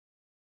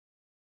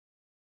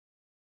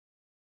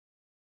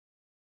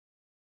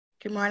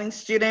Good morning,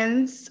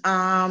 students.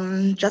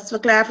 Just for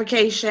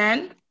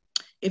clarification,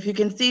 if you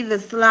can see the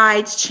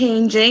slides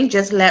changing,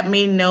 just let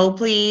me know,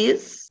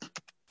 please.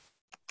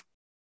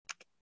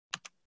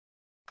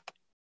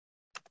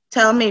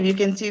 Tell me if you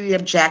can see the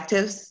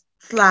objectives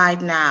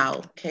slide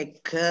now. Okay,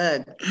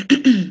 good.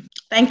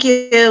 Thank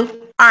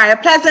you. All right, a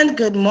pleasant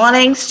good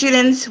morning,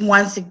 students,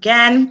 once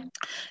again.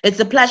 It's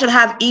a pleasure to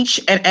have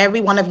each and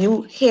every one of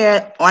you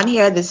here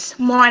this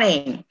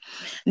morning.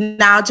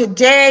 Now,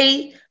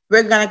 today,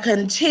 we're going to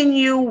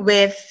continue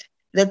with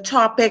the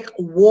topic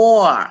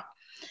war.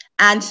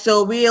 And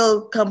so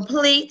we'll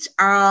complete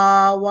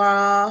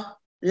our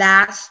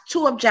last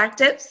two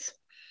objectives,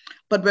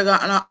 but we're going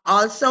to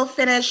also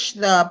finish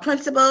the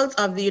principles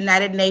of the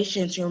United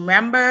Nations.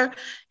 Remember,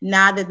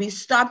 now that we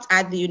stopped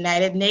at the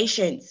United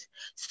Nations.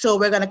 So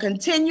we're going to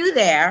continue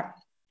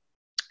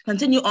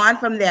on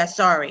from there,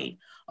 sorry.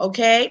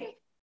 Okay,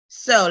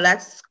 so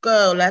let's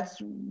go,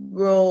 let's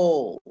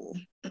roll.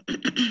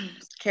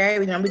 Okay,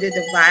 remember we did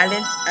the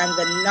violence and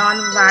the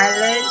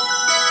non-violence.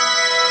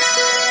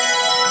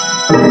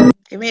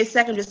 Give me a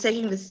second, just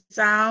taking the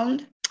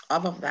sound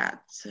off of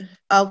that.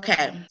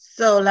 Okay,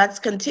 so let's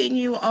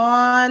continue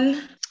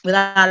on with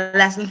our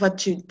lesson for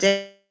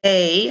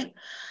today.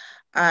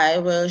 I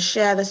will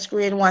share the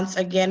screen once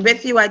again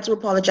with you. I do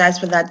apologize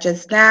for that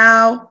just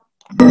now.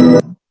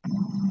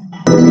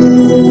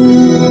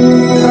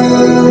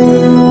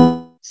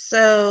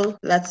 So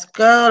let's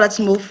go, let's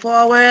move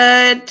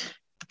forward.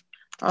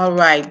 All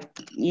right,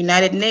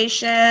 United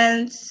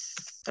Nations.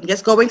 I'm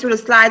just going through the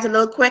slides a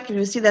little quick.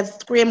 You see that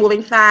screen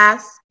moving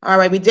fast. All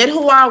right, we did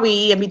who are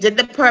we and we did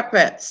the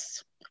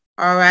purpose.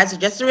 All right, so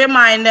just a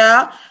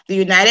reminder, the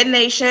United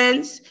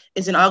Nations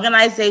is an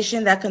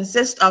organization that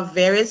consists of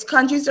various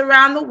countries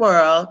around the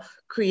world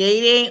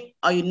creating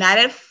a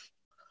united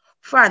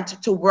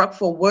front to work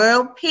for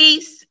world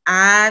peace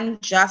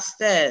and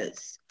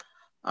justice.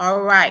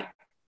 All right,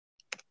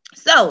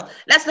 so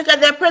let's look at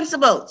their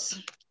principles.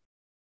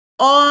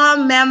 All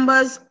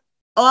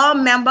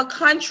member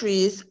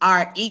countries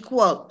are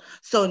equal,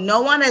 so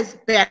no one is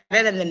better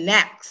than the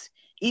next.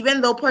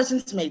 Even though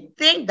persons may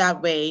think that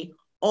way,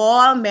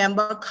 all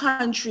member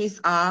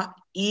countries are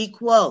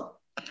equal.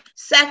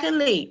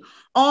 Secondly,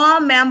 all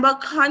member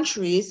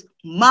countries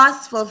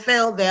must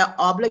fulfill their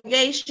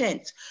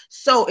obligations.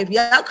 So if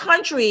your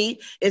country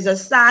is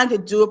assigned to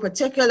do a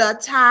particular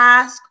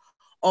task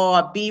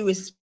or be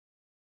responsible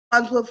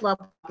for a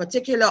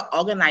particular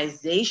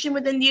organization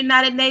within the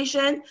United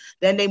Nations,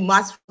 then they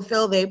must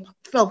fulfill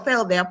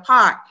their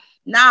part.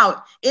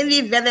 Now, in the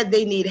event that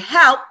they need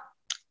help,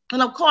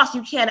 and of course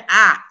you can't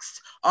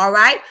ask, all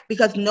right,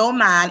 because no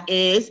man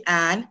is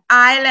an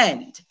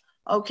island,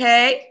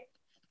 okay?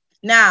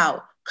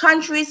 Now,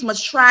 countries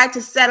must try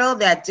to settle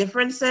their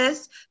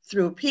differences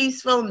through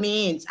peaceful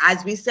means.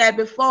 As we said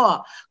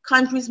before,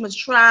 countries must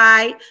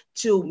try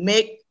to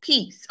make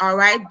peace, all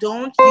right?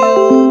 Don't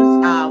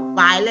use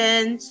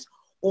violence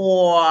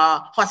or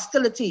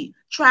hostility.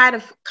 Try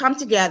to come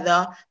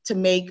together to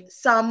make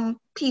some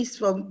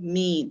peaceful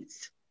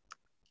means.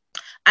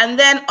 And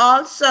then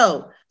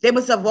also, they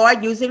must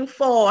avoid using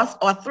force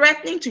or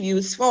threatening to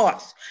use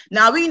force.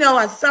 Now, we know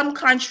as some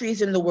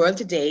countries in the world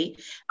today,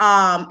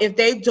 if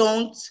they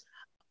don't,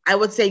 I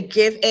would say,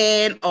 give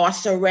in or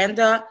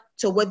surrender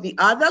to what the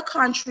other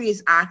country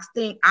is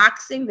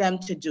asking them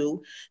to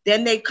do,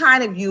 then they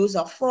kind of use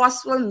a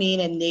forceful mean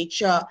in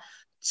nature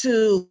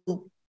to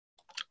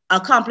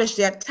accomplish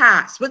their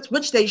tasks,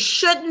 which they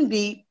shouldn't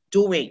be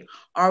doing,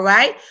 all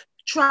right?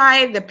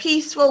 Try the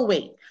peaceful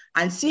way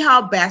and see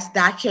how best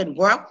that can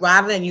work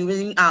rather than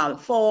using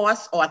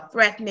force or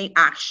threatening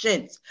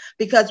actions.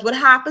 Because what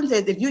happens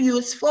is if you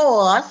use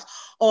force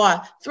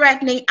or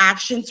threatening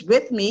actions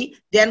with me,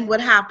 then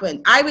what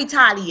happens? I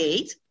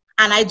retaliate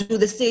and I do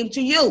the same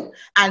to you.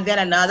 And then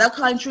another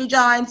country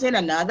joins in,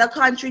 another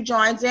country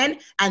joins in,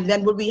 and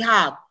then what we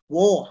have?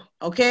 War,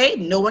 okay?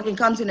 No one can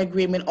come to an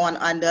agreement on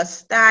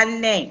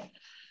understanding,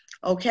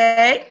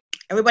 okay?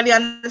 Everybody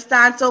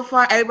understand so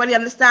far? Everybody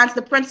understands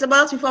the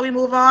principles before we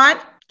move on?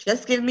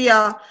 Just give me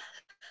a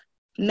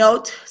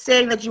note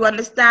saying that you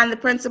understand the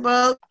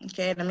principles.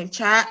 Okay, let me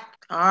chat.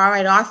 All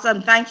right,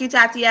 awesome. Thank you,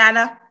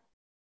 Tatiana.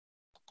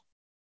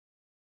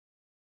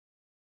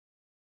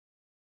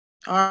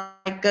 All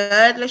right,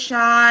 good,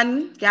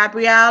 LaShawn,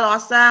 Gabrielle,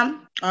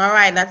 awesome. All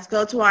right, let's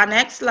go to our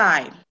next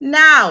slide.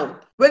 Now,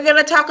 we're going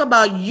to talk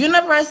about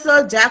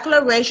Universal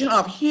Declaration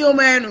of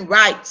Human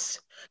Rights.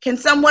 Can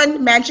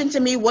someone mention to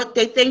me what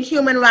they think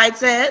human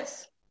rights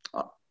is?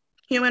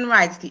 Human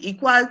rights, the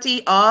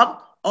equality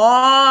of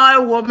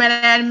all women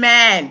and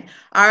men.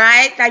 All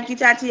right, thank you,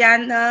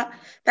 Tatiana.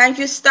 Thank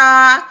you,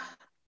 Star.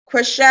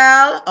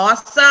 Chriselle,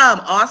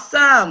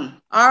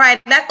 awesome. All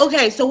right,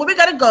 okay, so what we're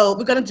gonna go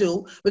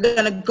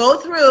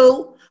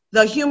through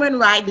the human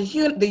right,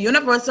 the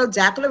Universal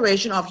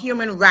Declaration of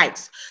Human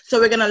Rights. So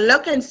we're gonna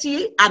look and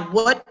see at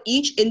what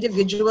each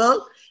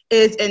individual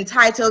is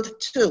entitled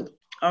to,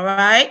 all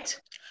right?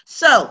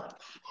 So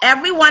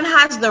everyone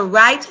has the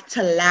right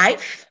to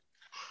life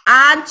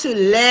and to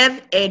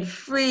live in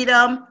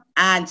freedom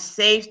and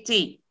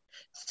safety.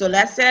 So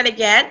let's say it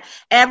again.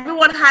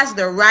 Everyone has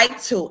the right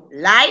to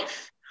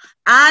life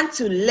and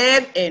to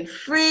live in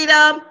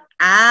freedom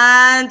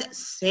and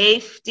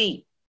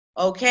safety.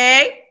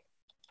 Okay?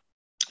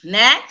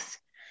 Next,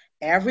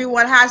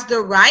 everyone has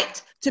the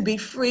right to be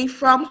free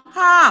from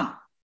harm.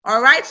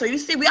 All right? So you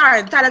see, we are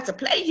entitled to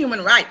play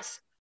human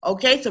rights.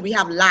 Okay? So we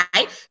have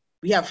life,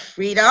 we have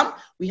freedom,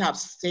 we have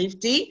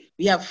safety,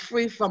 we have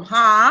free from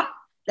harm.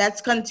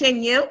 Let's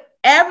continue.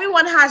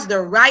 Everyone has the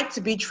right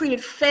to be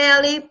treated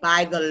fairly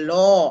by the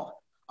law.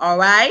 All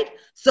right?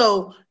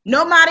 So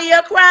no matter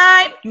your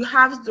crime, you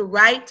have the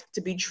right to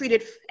be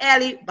treated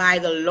fairly by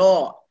the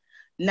law.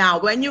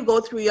 Now, when you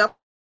go through your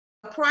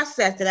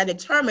process, that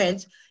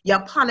determines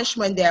your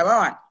punishment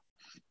thereon.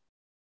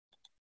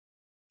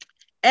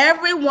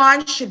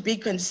 Everyone should be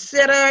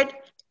considered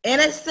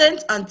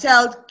innocent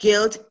until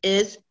guilt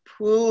is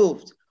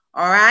proved.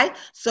 All right?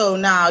 So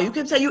now you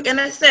can say you're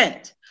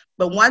innocent,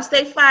 but once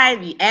they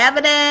find the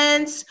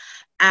evidence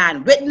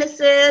and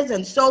witnesses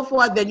and so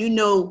forth, then you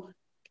know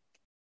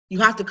you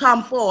have to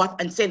come forth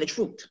and say the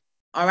truth.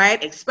 All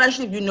right?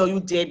 Especially if you know you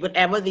did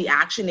whatever the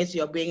action is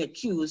you're being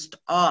accused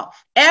of.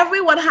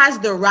 Everyone has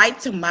the right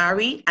to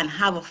marry and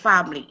have a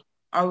family.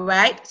 All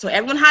right? So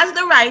everyone has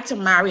the right to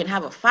marry and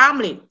have a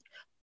family.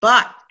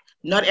 But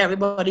not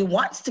everybody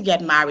wants to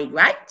get married,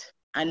 right?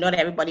 And not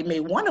everybody may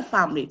want a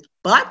family.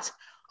 But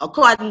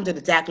according to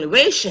the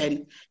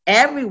Declaration,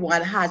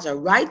 everyone has a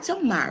right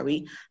to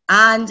marry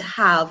and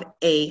have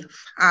a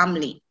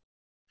family.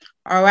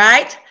 All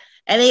right?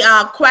 Any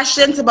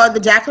questions about the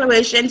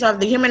declarations of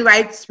the human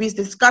rights we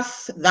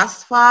discussed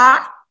thus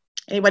far?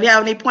 Anybody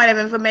have any point of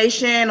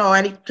information or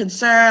any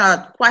concern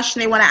or question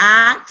they want to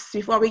ask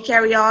before we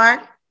carry on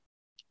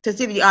to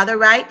see the other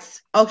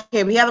rights?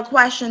 Okay, we have a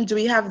question. Do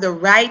we have the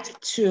right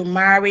to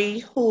marry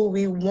who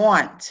we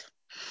want?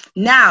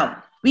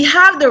 Now, we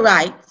have the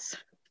rights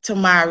to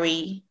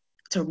marry,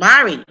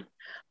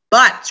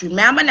 but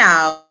remember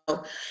now,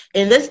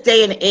 in this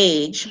day and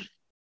age,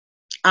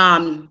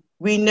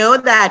 we know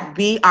that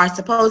we are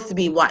supposed to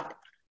be what?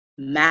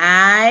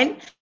 Man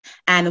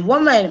and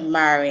woman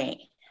marrying,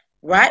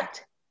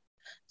 right?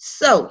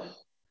 So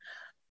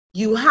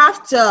you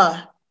have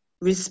to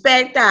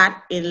respect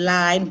that in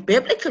line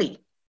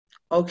biblically,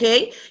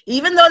 okay?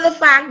 Even though the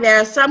fact there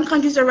are some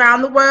countries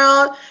around the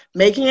world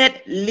making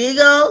it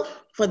legal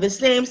for the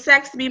same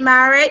sex to be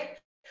married,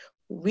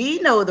 we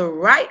know the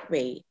right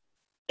way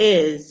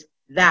is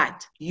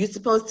that you're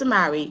supposed to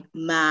marry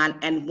man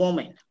and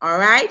woman, all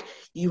right?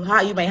 You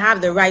may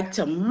have the right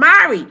to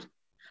marry,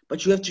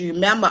 but you have to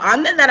remember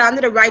under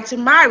the right to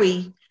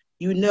marry,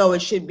 you know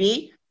it should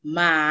be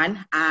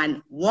man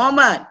and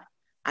woman.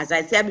 As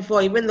I said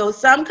before, even though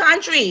some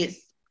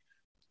countries,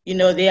 you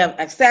know, they have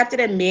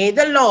accepted and made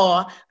the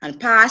law and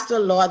passed the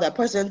law that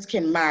persons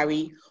can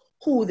marry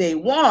who they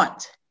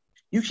want.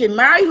 You can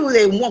marry who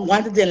they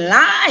want in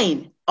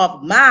line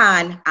of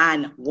man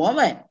and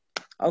woman,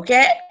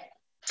 okay?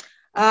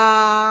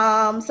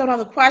 Some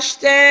other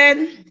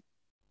question.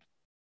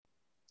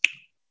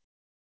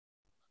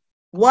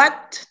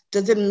 What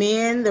does it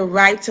mean, the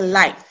right to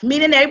life?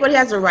 Meaning everybody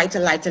has a right to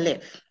life to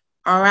live.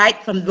 All right?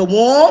 From the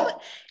womb,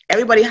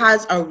 everybody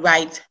has a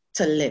right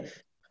to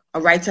live. A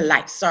right to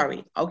life,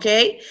 sorry.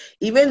 Okay?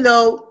 Even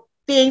though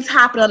things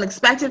happen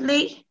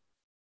unexpectedly,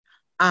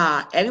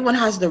 everyone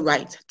has the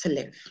right to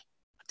live,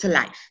 to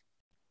life.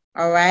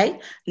 All right?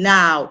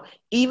 Now,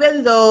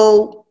 even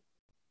though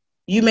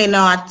you may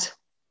not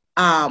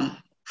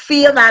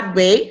feel that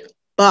way,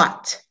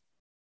 but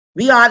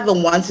we are the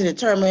ones to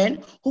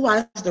determine who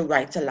has the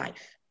right to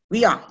life.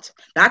 We aren't.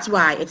 That's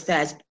why it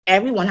says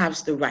everyone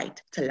has the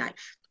right to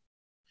life.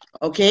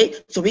 Okay?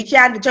 So we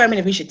can't determine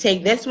if we should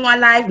take this one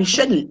life. We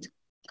shouldn't.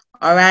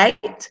 All right?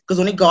 Because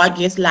only God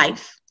gives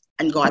life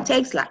and God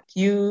takes life.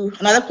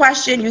 Another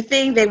question, you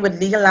think they would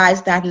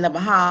legalize that in the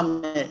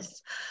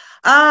Bahamas?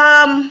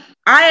 I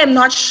am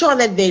not sure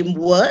that they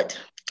would,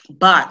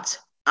 but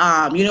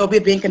you know,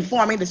 we've been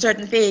conforming to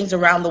certain things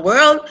around the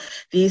world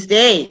these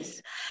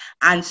days.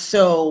 And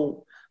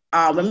so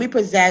when we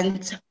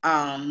present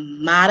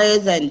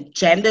matters and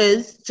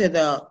genders to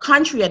the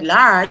country at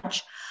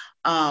large,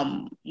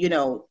 you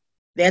know,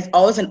 there's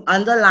always an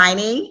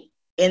underlining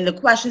in the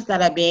questions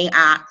that are being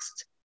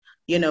asked,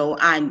 you know,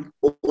 and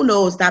who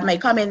knows, that may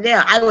come in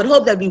there. I would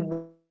hope that we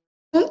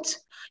won't,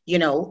 you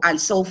know, and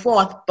so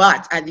forth.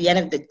 But at the end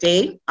of the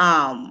day,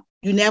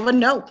 you never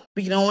know.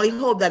 We can only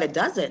hope that it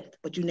doesn't,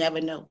 but you never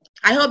know.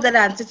 I hope that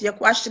answers your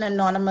question,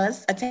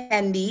 anonymous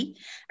attendee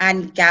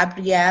and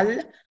Gabrielle.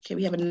 Okay,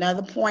 we have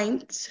another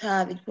point.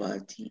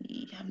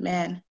 Equality,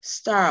 man,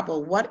 star.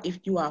 But what if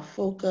you are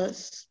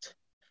focused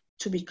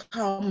to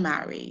become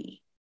married?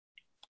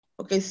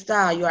 Okay,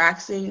 Star, you're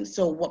asking,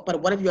 so what,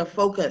 but what if you're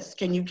focused?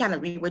 Can you kind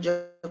of reword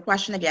your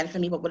question again for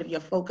me? But what if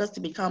you're focused to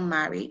become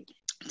married?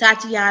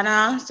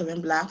 Tatiana, so when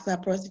blacks are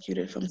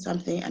persecuted from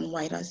something and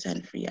white are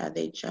set free, are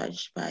they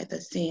judged by the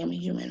same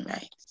human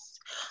rights?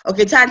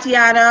 Okay,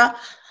 Tatiana,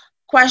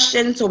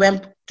 question, so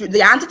when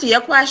the answer to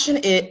your question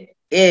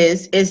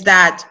is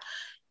that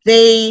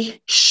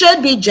They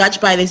should be judged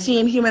by the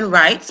same human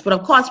rights, but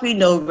of course we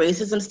know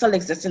racism still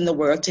exists in the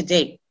world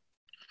today.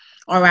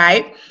 All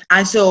right.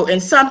 And so in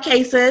some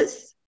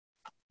cases,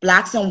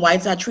 blacks and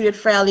whites are treated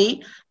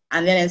fairly.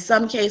 And then in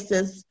some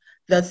cases,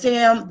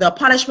 the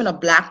punishment a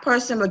black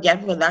person will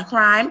get for that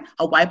crime,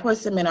 a white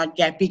person may not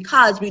get,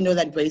 because we know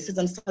that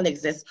racism still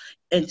exists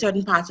in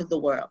certain parts of the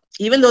world.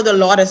 Even though the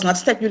law does not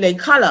stipulate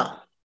color,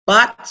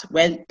 but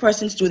when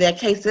persons do their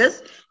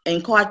cases,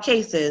 in court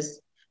cases,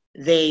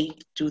 they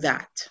do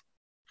that.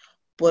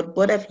 But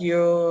what if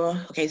you're,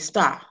 okay,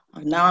 Star,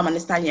 now I'm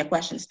understanding your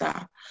question,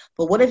 Star.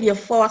 But what if you're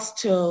forced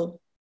to,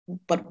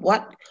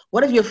 what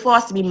if you're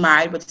forced to be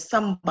married with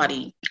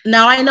somebody?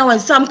 Now I know in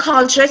some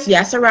cultures,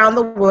 yes, around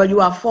the world, you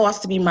are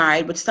forced to be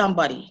married with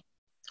somebody.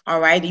 All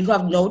right, you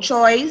have no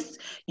choice.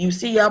 You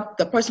see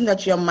the person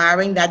that you're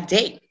marrying that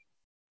day.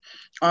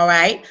 All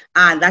right,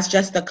 and that's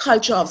just the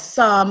culture of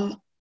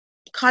some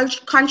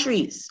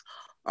countries.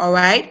 All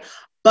right,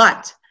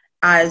 but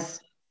as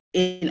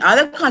in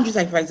other countries,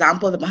 like for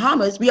example, the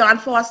Bahamas, we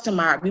aren't forced to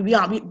marry.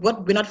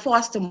 We're not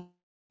forced to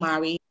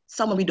marry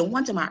someone we don't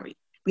want to marry.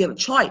 We have a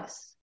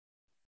choice.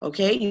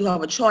 Okay, you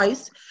have a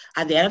choice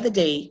at the end of the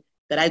day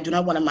that I do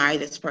not want to marry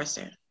this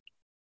person.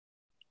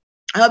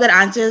 I hope that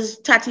answers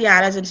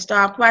Tatiana's and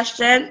Star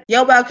question.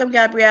 You're welcome,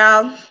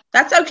 Gabrielle.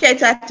 That's okay,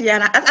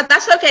 Tatiana.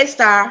 That's okay,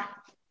 Star.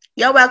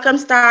 You're welcome,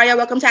 Star. You're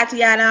welcome,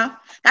 Tatiana.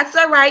 That's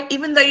all right.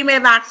 Even though you may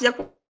have asked your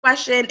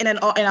question in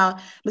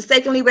a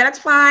mistakenly way, that's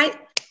fine.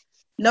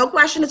 No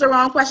question is a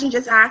wrong question.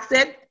 Just ask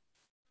it,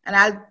 and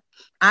I'll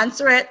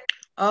answer it.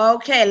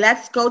 Okay,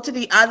 let's go to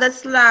the other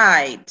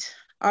slide.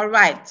 All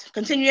right,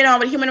 continuing on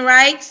with human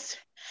rights.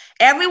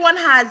 Everyone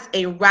has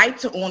a right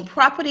to own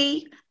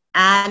property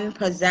and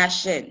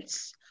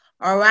possessions.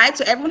 All right,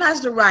 so everyone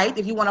has the right.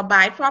 If you want to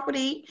buy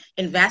property,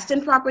 invest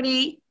in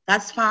property,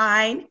 that's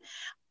fine.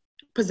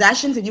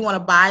 Possessions, if you want to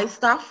buy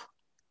stuff,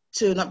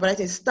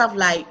 stuff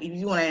like if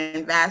you want to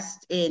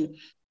invest in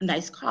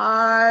nice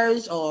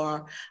cars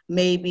or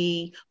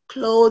maybe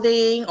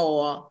clothing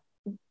or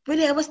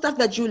whatever stuff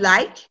that you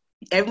like,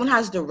 everyone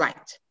has the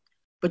right,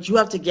 but you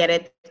have to get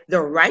it the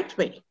right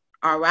way.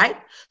 All right,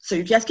 so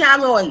you just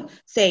can't go and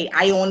say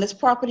I own this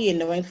property and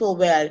knowing full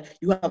well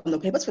you have no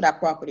papers for that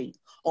property,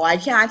 or I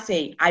can't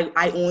say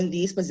I own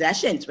these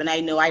possessions when I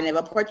know I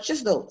never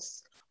purchased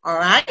those. All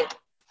right.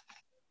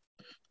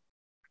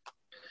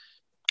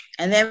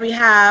 And then we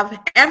have,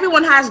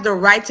 everyone has the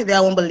right to their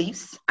own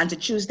beliefs and to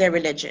choose their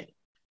religion.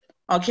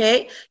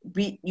 Okay,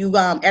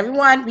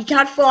 everyone, we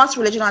cannot force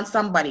religion on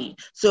somebody.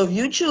 So if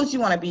you choose you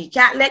want to be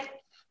Catholic,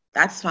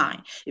 that's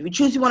fine. If you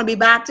choose you want to be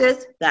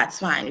Baptist, that's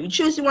fine. If you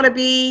choose you want to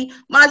be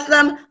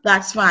Muslim,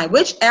 that's fine.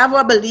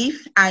 Whichever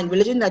belief and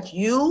religion that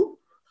you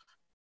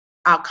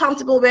are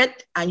comfortable with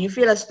and you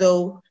feel as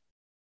though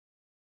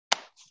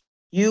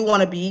you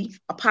want to be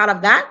a part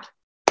of that,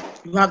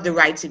 you have the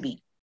right to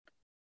be.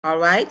 All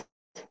right.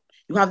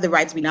 You have the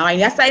right to be. Now,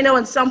 yes, I know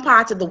in some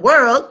parts of the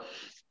world,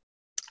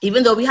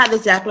 even though we have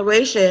this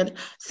declaration,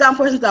 some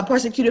persons are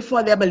persecuted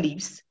for their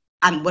beliefs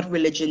and what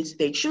religions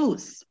they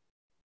choose.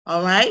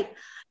 All right?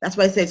 That's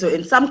why I say, so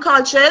in some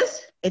cultures,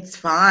 it's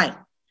fine.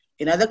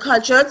 In other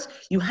cultures,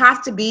 you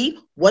have to be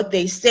what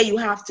they say you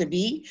have to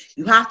be.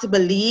 You have to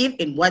believe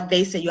in what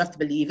they say you have to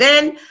believe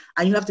in,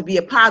 and you have to be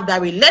a part of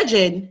that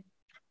religion,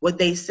 what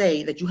they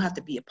say that you have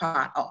to be a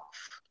part of.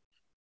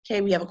 Okay,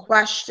 we have a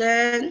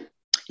question.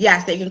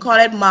 Yes, they can call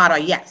it martyr.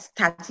 Yes,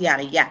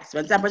 Tatiana, yes.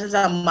 When some persons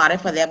are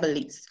martyred for their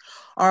beliefs.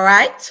 All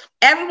right.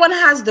 Everyone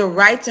has the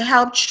right to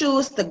help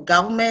choose the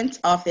government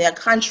of their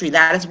country.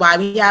 That is why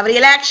we have an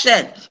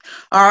election.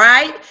 All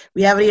right.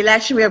 We have an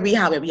election where we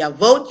have a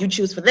vote. You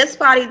choose for this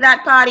party,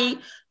 that party.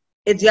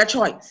 It's your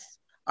choice.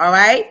 All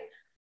right.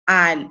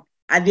 And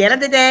at the end of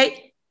the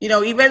day,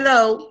 even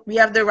though we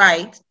have the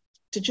right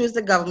to choose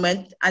the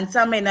government and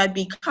some may not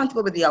be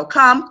comfortable with the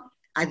outcome,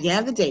 at the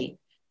end of the day,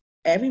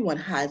 everyone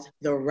has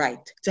the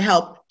right to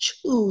help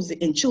choose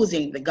in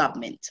choosing the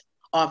government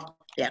of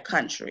their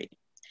country.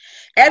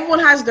 Everyone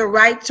has the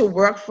right to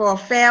work for a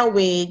fair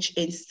wage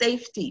in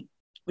safety,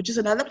 which is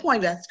another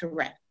point that's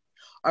correct.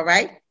 All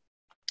right.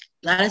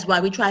 That is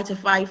why we try to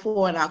fight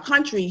for in our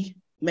country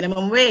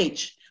minimum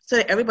wage so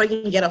that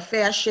everybody can get a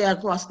fair share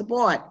across the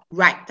board.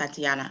 Right,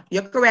 Tatiana.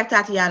 You're correct,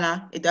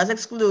 Tatiana. It does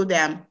exclude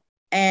them.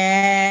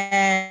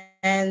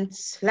 And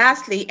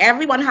lastly,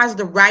 everyone has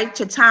the right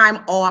to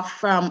time off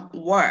from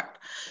work.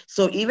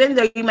 So even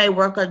though you may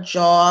work a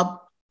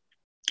job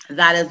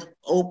that is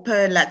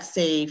open, let's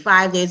say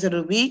 5 days of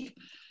the week,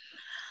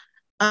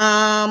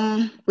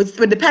 which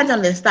would depend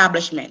on the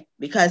establishment,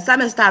 because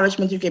some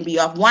establishments you can be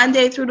off 1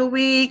 day through the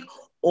week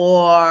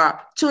or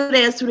 2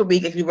 days through the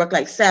week if you work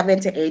like 7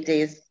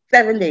 days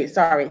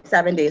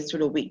through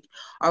the week.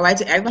 All right,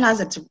 so everyone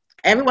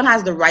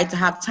has the right to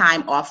have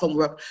time off from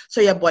work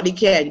so your body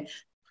can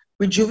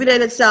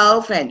rejuvenate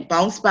itself and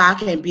bounce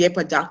back and be a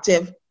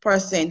productive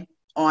person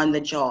on the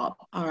job.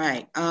 All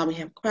right, we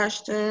have a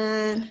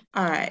question.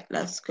 All right,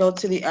 let's go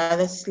to the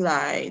other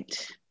slide.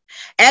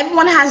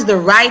 Everyone has the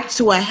right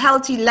to a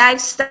healthy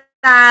lifestyle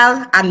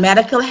and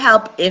medical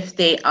help if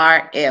they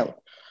are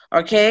ill.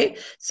 Okay,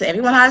 so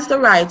everyone has the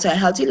right to a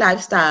healthy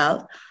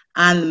lifestyle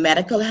and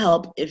medical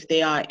help if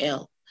they are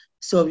ill.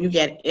 So if you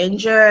get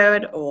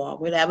injured or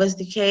whatever is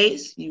the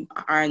case, you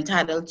are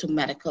entitled to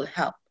medical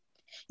help.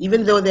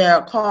 Even though there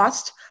are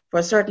costs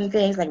for certain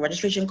things like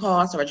registration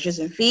costs or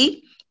registration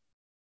fee,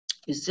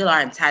 you still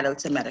are entitled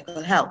to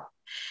medical help.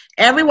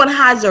 Everyone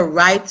has a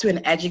right to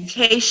an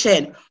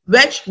education,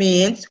 which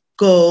means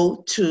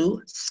go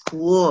to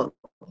school.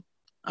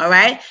 All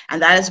right.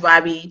 And that is why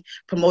we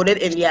promoted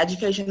in the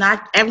Education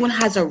Act. Everyone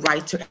has a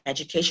right to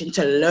education,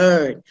 to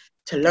learn,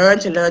 to learn,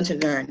 to learn, to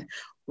learn.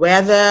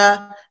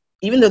 Whether,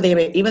 even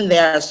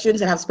there are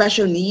students that have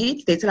special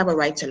needs, they still have a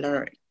right to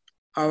learn.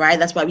 All right.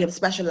 That's why we have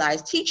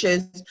specialized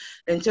teachers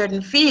in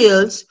certain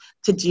fields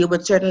to deal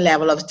with certain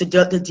level of, to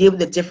deal with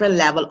the different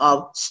level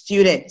of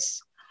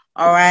students.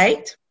 All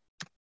right.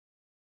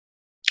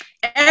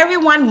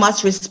 Everyone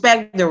must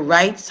respect the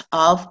rights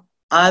of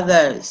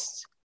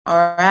others.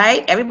 All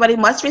right? Everybody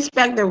must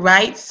respect the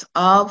rights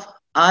of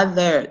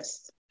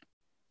others.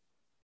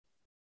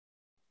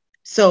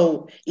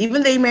 So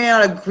even though you may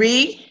not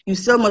agree, you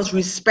still must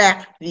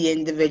respect the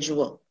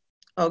individual.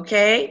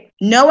 Okay?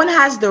 No one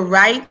has the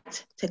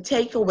right to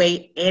take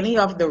away any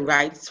of the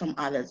rights from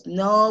others.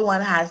 No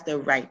one has the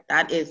right.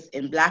 That is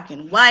in black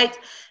and white.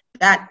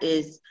 That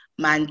is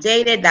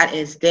mandated. That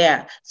is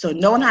there. So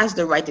no one has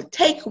the right to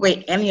take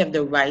away any of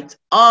the rights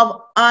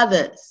of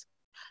others.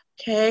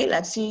 Okay,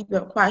 let's see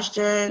the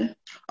question.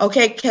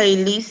 Okay,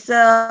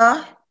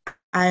 Lisa,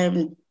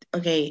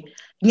 okay.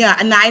 Yeah,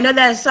 and I know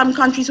there are some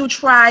countries who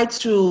try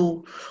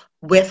to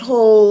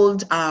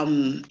withhold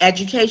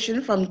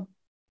education from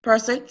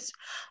persons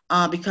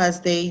because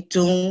they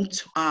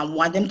don't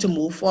want them to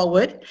move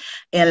forward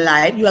in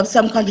life. You have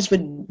some countries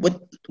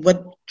would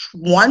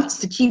want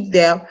to keep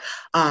their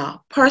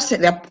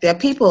their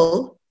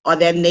people or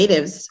their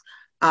natives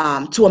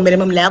to a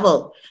minimum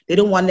level. They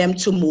don't want them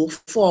to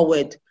move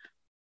forward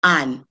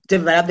and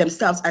develop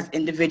themselves as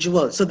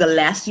individuals. So the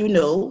less you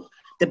know,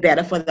 the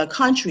better for the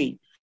country.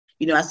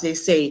 You know, as they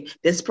say,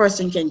 this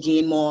person can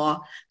gain more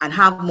and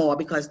have more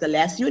because the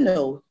less you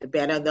know, the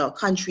better the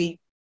country,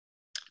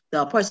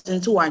 the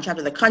persons who are in charge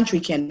of the country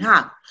can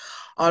have.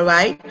 All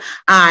right.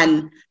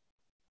 And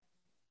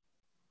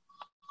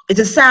it's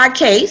a sad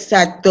case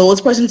that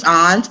those persons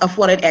aren't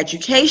afforded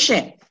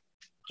education.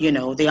 You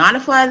know, they aren't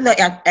afforded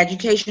the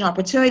education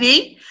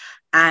opportunity.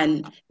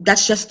 And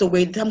that's just the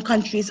way some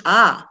countries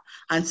are.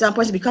 And some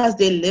persons, because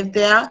they live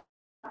there,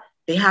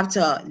 they have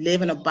to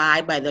live and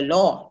abide by the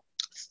law.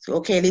 So,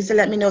 okay, Lisa,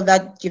 let me know if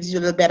that gives you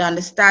a little better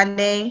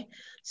understanding.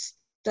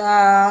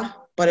 But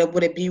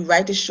would it be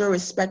right to show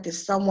respect to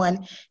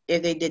someone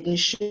if they didn't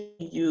show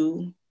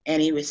you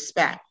any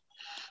respect?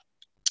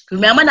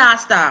 Remember now,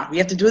 Star, we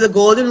have to do the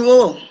golden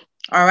rule.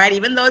 All right,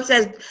 even though it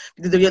says,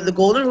 the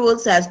golden rule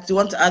says, do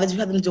unto others, you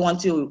have them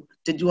to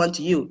do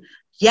unto you.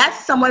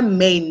 Yes, someone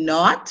may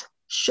not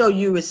show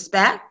you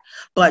respect,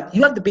 but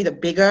you have to be the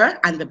bigger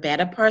and the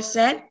better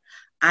person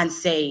and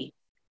say,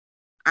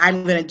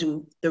 I'm going to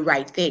do the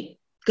right thing.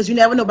 Because you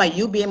never know, by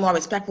you being more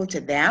respectful to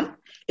them,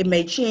 it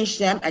may change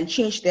them and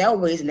change their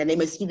ways, and then they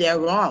may see they're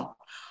wrong.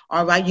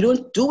 All right, you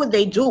don't do what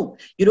they do.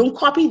 You don't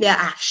copy their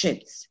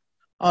actions.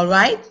 All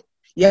right,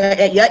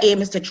 your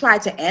aim is to try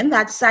to end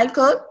that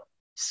cycle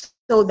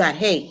so that,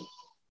 hey,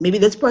 maybe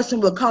this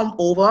person will come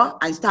over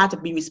and start to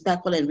be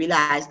respectful and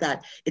realize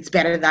that it's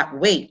better that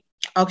way.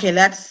 Okay,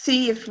 let's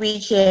see if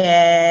we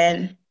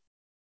can.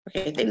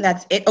 Okay, I think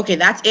that's it. Okay,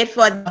 that's it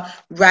for the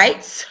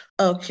rights.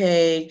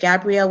 Okay,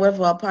 Gabrielle, what if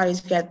all parties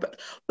get?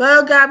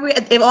 Well, Gabrielle,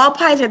 if all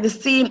parties get the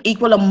same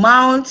equal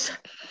amount,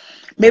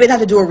 maybe they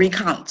have to do a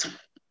recount.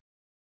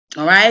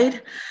 All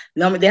right,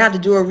 no, they have to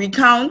do a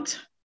recount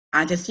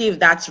and to see if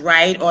that's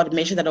right, or to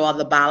make sure that all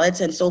the ballots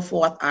and so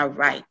forth are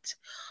right.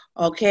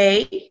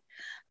 Okay.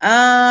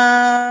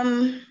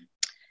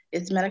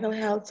 Is medical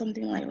health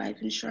something like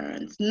life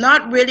insurance?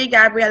 Not really,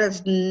 Gabrielle.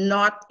 It's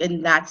not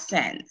in that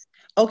sense.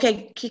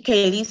 Okay,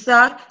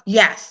 Lisa.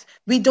 Yes,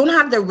 we don't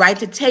have the right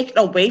to take it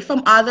away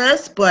from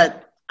others,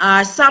 but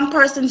some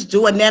persons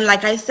do. And then,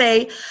 like I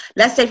say,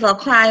 let's say for a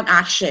crime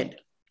action.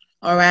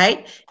 All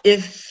right.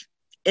 If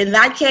in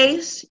that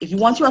case, if you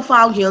want to be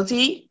found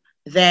guilty,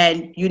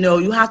 then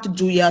you have to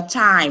do your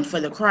time for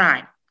the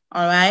crime.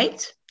 All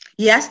right.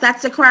 Yes,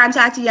 that's a crime,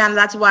 Tatiana.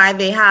 That's why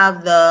they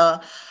have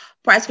the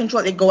price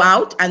control. They go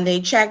out and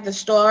they check the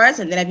stores,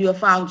 and then if you are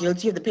found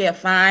guilty, you have to pay a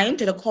fine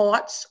to the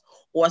courts,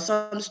 or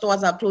some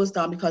stores are closed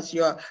down because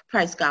you're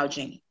price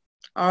gouging.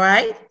 All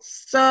right.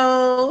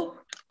 So,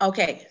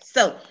 okay.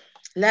 So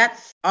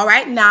all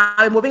right. Now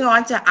we're moving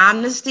on to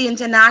Amnesty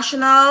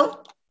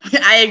International.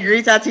 I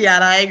agree,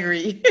 Tatiana. I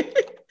agree.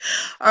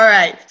 All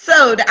right.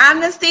 So the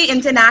Amnesty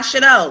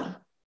International.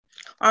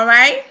 All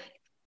right.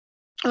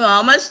 We're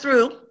almost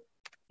through.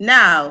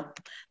 Now,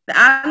 the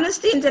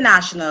Amnesty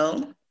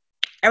International,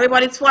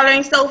 everybody's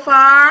following so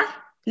far?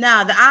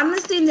 Now, the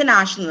Amnesty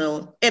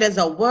International, it is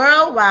a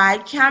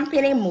worldwide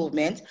campaigning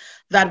movement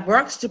that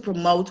works to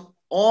promote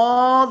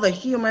all the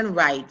human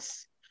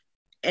rights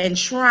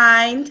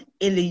enshrined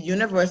in the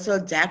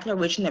Universal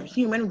Declaration of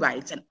Human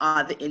Rights and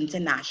other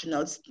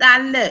international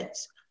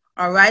standards.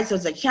 All right, so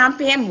it's a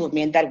campaign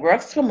movement that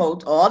works to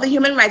promote all the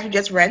human rights we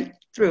just went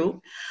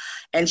through,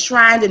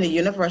 enshrined in the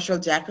Universal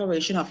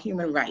Declaration of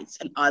Human Rights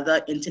and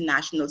other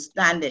international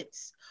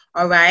standards.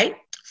 All right,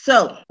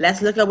 so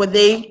let's look at what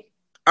they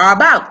are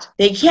about.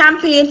 They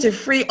campaign to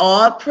free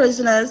all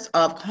prisoners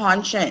of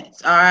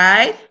conscience. All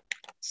right,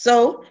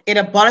 so it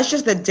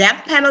abolishes the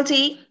death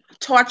penalty,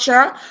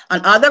 torture,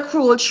 and other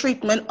cruel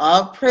treatment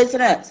of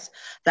prisoners.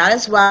 That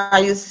is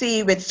why you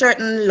see with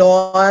certain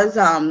laws,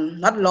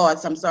 not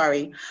laws, I'm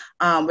sorry,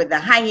 with the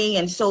hanging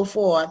and so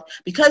forth,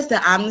 because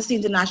the Amnesty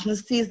International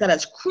sees that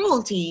as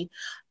cruelty,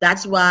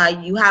 that's why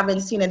you haven't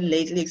seen it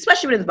lately,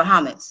 especially in the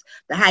Bahamas,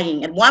 the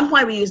hanging. At one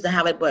point we used to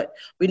have it, but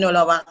we no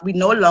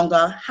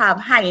longer have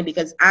hanging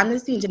because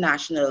Amnesty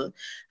International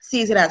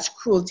sees it as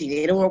cruelty.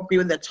 They don't agree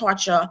with the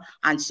torture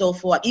and so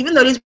forth. Even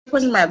though these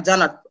persons might have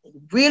done a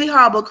really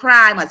horrible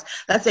crime, as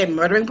let's say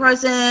murdering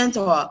persons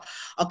or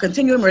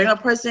continuing murdering of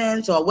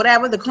persons or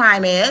whatever the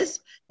crime is,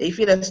 they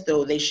feel as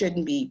though they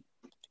shouldn't be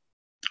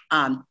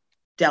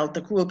dealt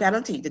the cruel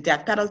penalty, the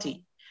death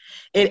penalty.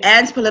 It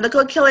ends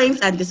political killings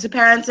and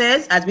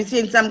disappearances. As we see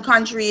in some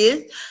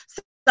countries,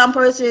 some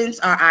persons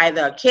are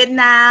either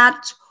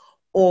kidnapped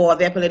or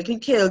they're politically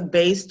killed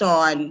based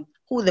on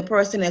who the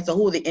person is or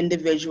who the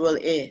individual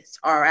is.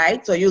 All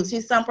right, so you'll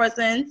see some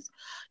persons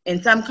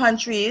in some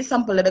countries,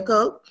 some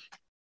political,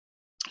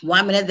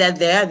 1 minute they're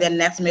there, then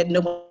next minute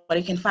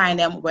nobody can find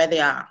them where they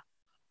are.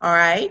 All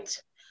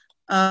right,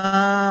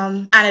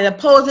 and it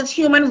opposes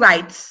human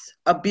rights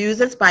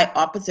abuses by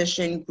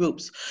opposition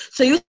groups.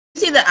 So you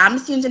see the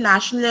Amnesty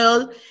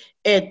International,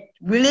 it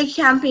really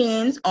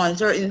campaigns on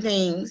certain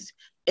things.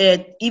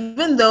 It,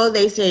 even though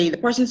they say the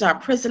persons are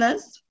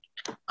prisoners,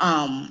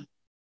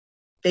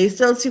 they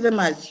still see them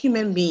as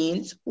human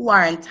beings who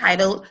are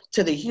entitled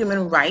to the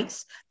human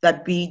rights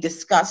that we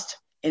discussed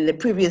in the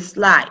previous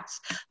slides.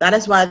 That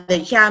is why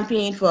they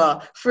campaign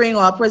for freeing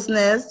all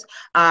prisoners,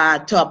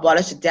 to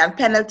abolish the death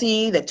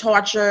penalty, the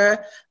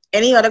torture,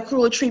 any other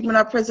cruel treatment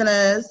of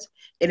prisoners.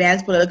 It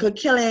ends political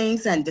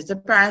killings and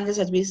disappearances,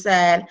 as we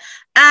said,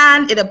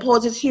 and it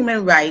opposes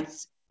human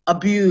rights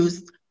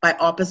abused by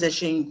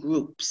opposition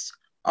groups.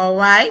 All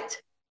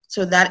right?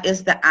 So that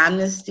is the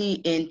Amnesty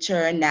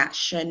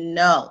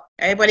International.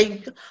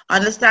 Everybody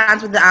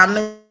understands what the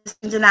Amnesty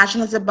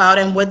International is about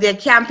and what they're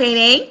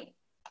campaigning?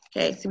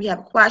 Okay, so we have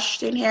a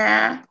question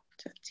here.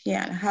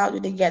 Tatiana, how do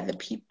they get the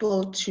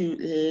people to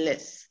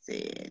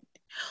listen?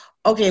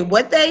 Okay,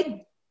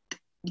 when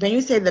you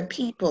say the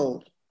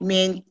people, you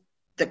mean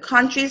the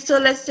countries to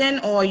listen,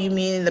 or you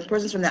mean the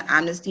persons from the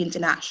Amnesty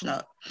International?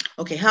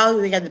 Okay, how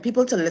do we get the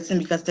people to listen?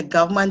 Because the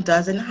government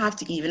doesn't have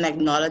to even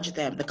acknowledge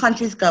them, the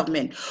country's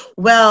government.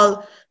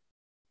 Well,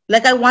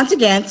 once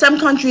again, some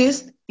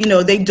countries,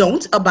 they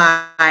don't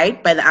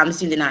abide by the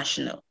Amnesty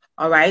International,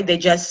 all right? They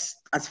just,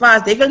 as far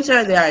as they're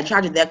concerned, they are in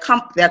charge of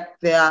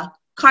their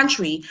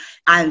country,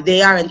 and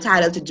they are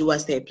entitled to do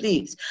as they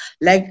please.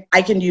 Like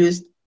I can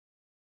use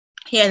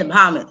here in the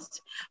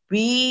Bahamas,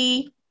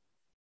 we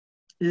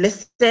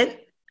listen.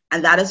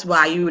 And that is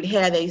why you would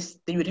hear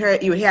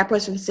a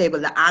person say,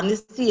 well, the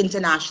Amnesty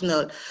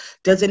International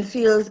doesn't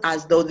feel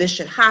as though this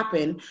should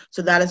happen.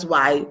 So that is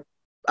why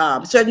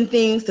certain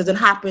things doesn't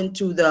happen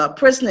to the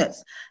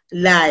prisoners.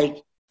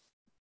 Like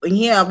in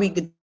here,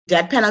 the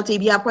death penalty,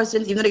 we have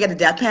persons, even though they get the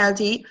death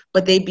penalty,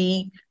 but they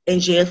be in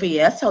jail for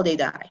years till they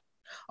die.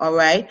 All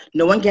right.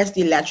 No one gets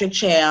the electric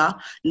chair.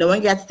 No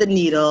one gets the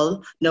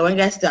needle. No one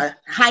gets the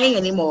hanging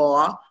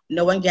anymore.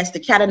 No one gets the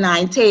cat o'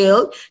 nine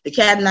tail. The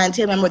cat o' nine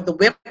tail, remember with the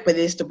whip, where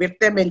they used to whip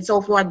them and so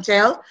forth and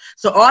tail.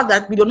 So all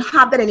that, we don't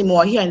have that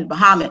anymore here in the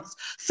Bahamas.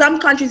 Some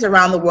countries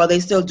around the world, they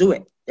still do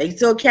it. They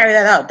still carry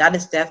that out. That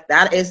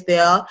is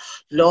their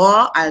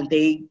law. And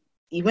they,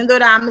 even though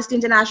the Amnesty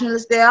International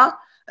is there,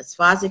 as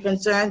far as they're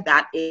concerned,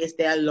 that is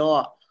their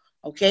law.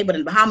 Okay, but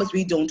in the Bahamas,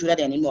 we don't do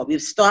that anymore.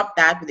 We've stopped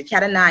that with the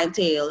cat o' nine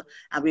tail,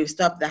 and we've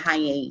stopped the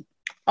hanging.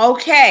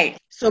 Okay,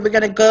 so we're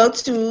going to go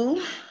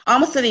to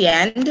almost to the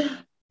end.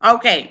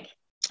 Okay,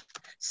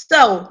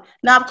 so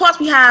now, of course,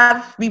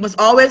 we must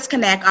always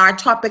connect our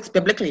topics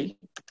biblically.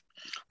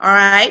 All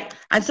right,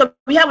 and so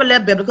we have a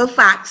little biblical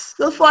facts,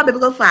 little 4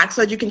 biblical facts,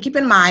 so you can keep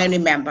in mind and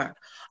remember.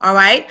 All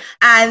right,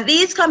 and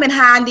these come in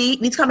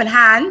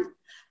hand,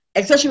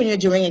 especially when you're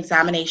doing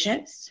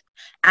examinations,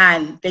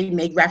 and they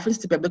make reference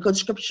to biblical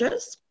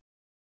scriptures.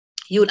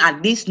 You would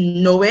at least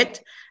know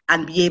it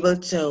and be able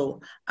to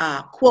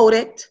quote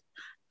it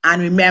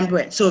and remember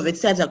it. So if it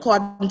says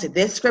according to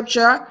this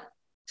scripture,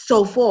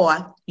 so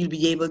forth, you'll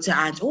be able to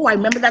answer, oh, I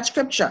remember that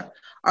scripture.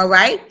 All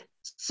right,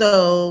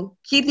 so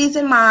keep these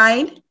in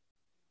mind,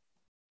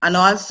 and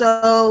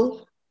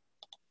also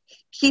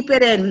keep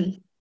it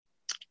in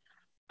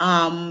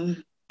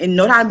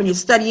note time when you're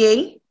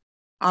studying.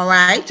 All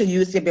right, to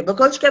use your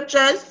biblical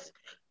scriptures,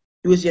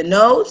 use your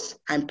notes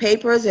and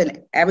papers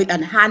and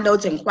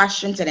handouts and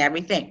questions and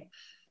everything.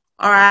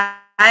 All right.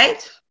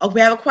 Oh, we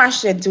have a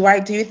question. Do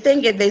you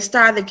think if they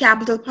start the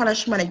capital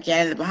punishment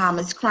again in the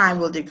Bahamas, crime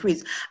will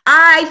decrease?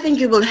 I think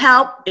it will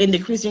help in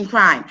decreasing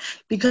crime,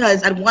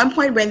 because at one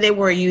point when they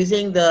were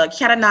using the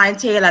cat o' nine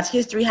tail as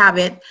history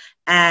habit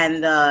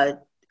and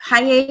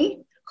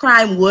hanging,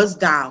 crime was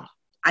down,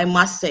 I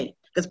must say,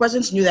 because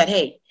persons knew that,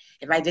 hey,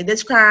 if I did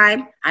this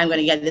crime, I'm going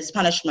to get this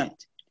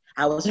punishment.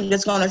 I wasn't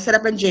just going to sit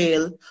up in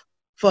jail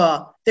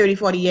for 30,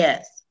 40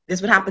 years.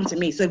 This would happen to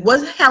me. So it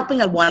was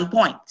helping at one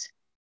point.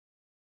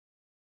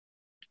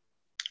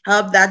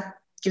 Hope that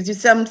gives you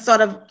some sort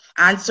of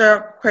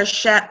answer,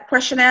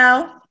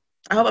 questionnaire.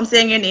 I hope I'm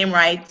saying your name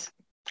right.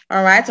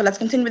 All right, so let's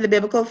continue with the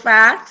biblical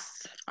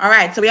facts. All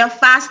right, so we have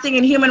fasting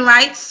and human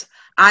rights,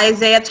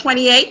 Isaiah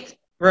 28,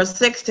 verse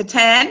 6 to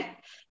 10.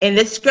 In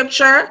this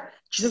scripture,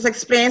 Jesus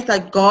explains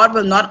that God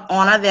will not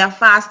honor their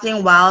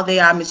fasting while they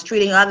are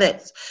mistreating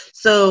others.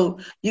 So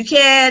you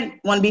can't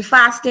want to be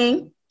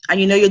fasting and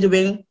you know you're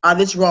doing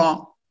others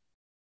wrong,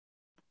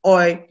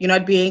 or you're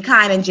not being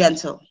kind and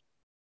gentle.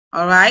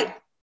 All right?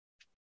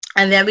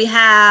 And then we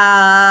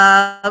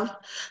have,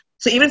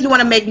 so even if you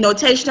want to make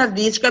notation of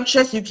these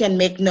scriptures, you can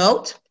make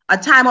note. A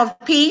time of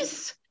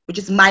peace, which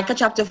is Micah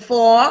chapter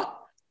 4,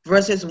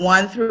 verses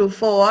 1 through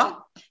 4.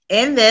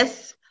 In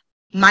this,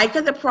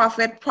 Micah the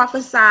prophet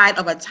prophesied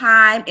of a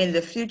time in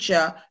the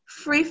future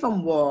free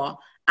from war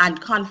and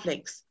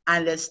conflicts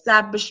and the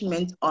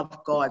establishment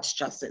of God's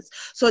justice.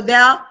 So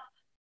there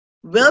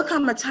will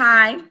come a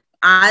time,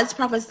 as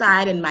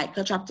prophesied in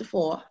Micah chapter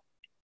 4,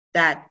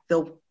 that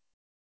the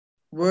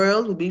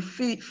world will be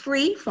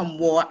free from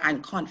war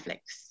and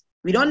conflicts.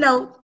 We don't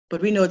know,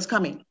 but we know it's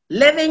coming.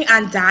 Living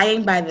and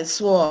dying by the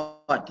sword,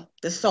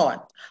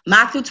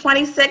 Matthew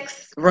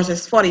 26,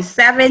 verses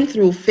 47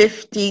 through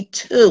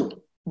 52.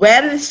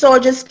 When the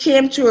soldiers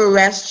came to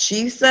arrest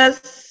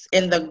Jesus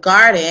in the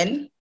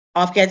Garden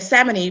of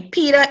Gethsemane,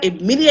 Peter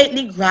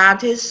immediately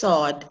grabbed his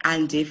sword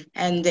and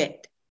defended.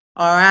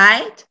 All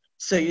right?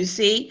 So you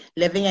see,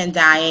 living and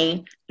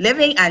dying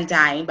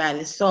by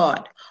the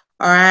sword.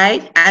 All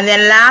right. And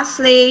then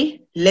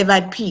lastly, live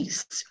at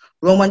peace.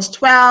 Romans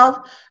 12,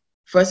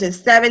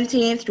 verses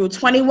 17 through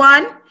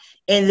 21.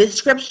 In this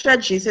scripture,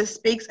 Jesus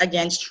speaks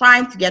against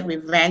trying to get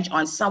revenge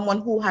on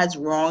someone who has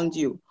wronged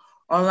you.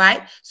 All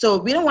right. So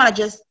we don't want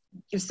to just,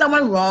 if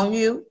someone wronged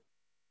you,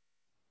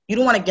 you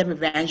don't want to get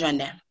revenge on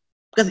them.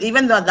 Because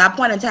even though at that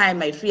point in time it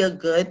might feel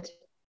good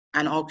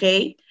and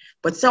okay,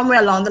 but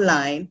somewhere along the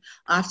line,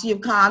 after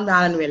you've calmed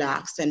down and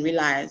relaxed and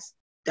realized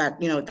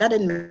that, that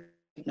didn't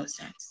make no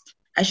sense.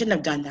 I shouldn't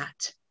have done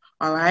that.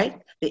 All right.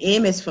 The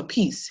aim is for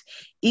peace.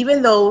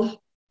 Even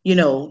though,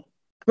 the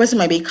person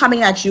might be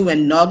coming at you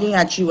and nagging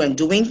at you and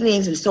doing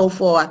things and so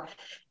forth,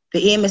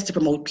 the aim is to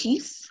promote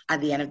peace at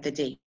the end of the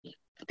day.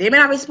 They may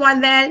not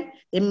respond then.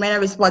 They may not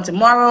respond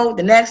tomorrow,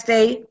 the next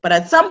day. But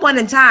at some point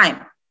in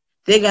time,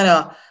 they're going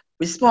to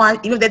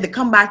respond, even if they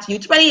come back to you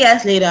 20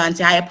 years later and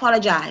say, I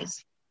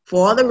apologize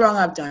for all the wrong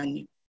I've done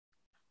you.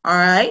 All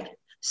right.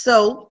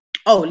 So,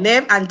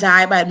 live and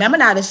die by, remember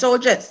now, the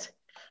soldiers,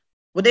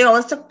 what they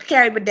always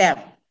carried with them,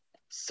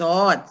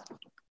 swords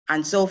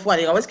and so forth.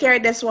 They always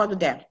carried their swords with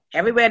them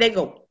everywhere they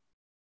go.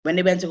 When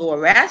they went to go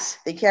arrest,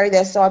 they carried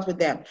their swords with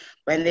them.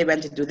 When they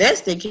went to do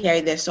this, they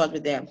carried their swords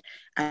with them.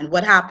 And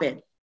what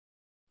happened?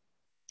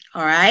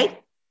 All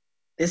right?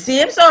 The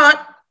same sword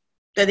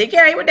that they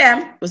carried with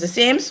them was the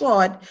same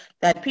sword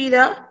that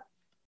Peter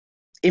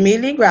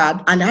immediately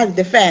grabbed and had to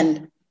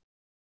defend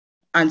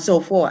and so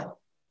forth.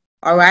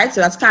 All right?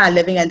 So that's kind of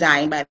living and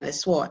dying by the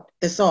sword.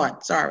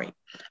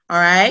 All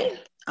right.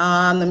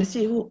 Let me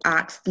see who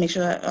asked. Make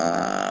sure.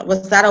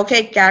 Was that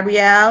okay,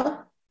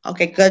 Gabrielle?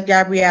 Okay, good,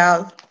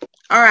 Gabrielle.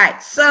 All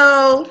right.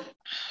 So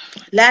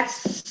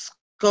let's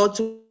go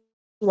to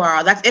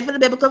that's it for the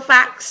biblical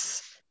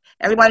facts.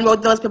 Everyone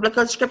wrote those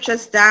biblical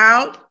scriptures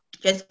down.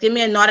 Just give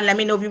me a nod and let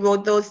me know if you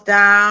wrote those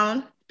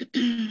down.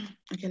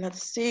 Okay,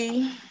 let's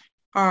see.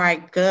 All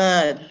right,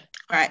 good.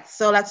 All right.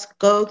 So let's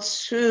go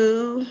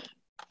to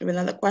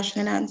another question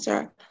and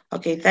answer.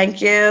 Okay,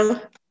 thank you.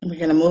 We're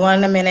going to move on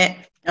in a minute.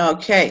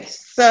 Okay,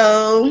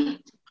 so,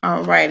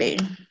 all righty.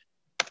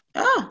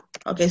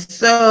 Okay,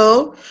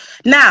 so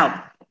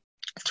now,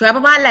 to wrap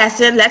up our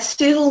lesson, let's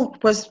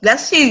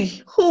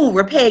see who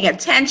we're paying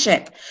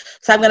attention.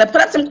 So I'm going to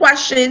put up some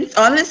questions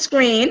on the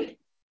screen,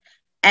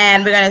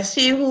 and we're going to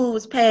see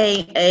who's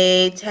paying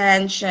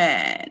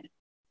attention.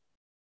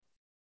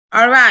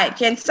 All right,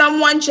 can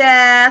someone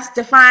just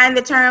define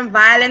the term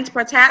violent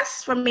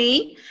protest for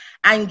me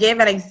and give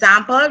an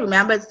example?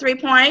 Remember, it's 3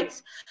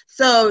 points.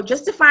 So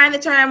just define the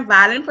term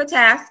violent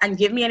protest and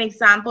give me an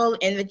example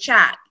in the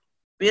chat.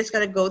 We're just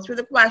going to go through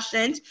the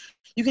questions.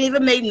 You can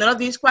even make note of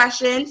these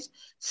questions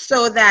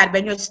so that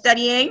when you're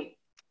studying,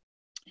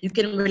 you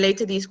can relate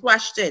to these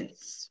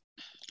questions.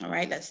 All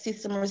right, let's see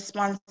some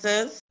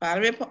responses.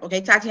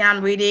 Okay, Tatiana,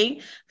 I'm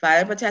reading.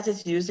 Violent protest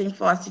is using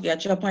force to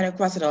get your point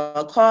across at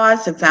all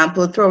costs.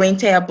 Example, throwing,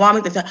 tear,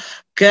 bombing.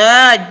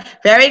 Good.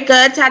 Very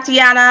good,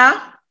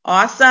 Tatiana.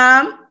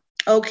 Awesome.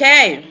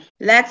 Okay,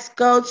 let's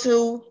go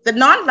to the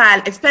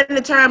nonviolent. Explain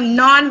the term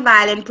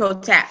nonviolent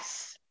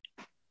protest.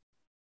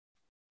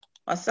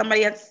 Or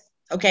somebody else?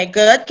 Okay,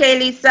 good.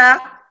 Kaylisa.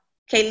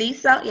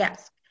 Kaylisa,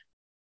 yes.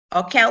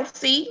 Or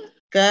Kelsey.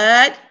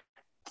 Good.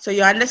 So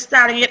you're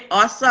understanding it.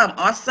 Awesome.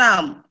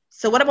 Awesome.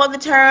 So what about the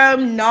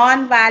term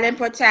nonviolent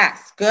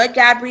protest? Good,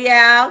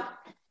 Gabrielle.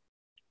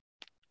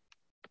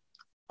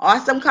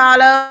 Awesome,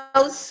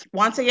 Carlos.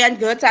 Once again,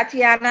 good,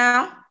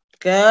 Tatiana.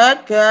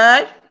 Good,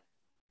 good.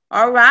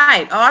 All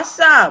right,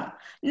 awesome.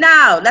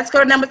 Now, let's go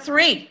to number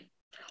 3.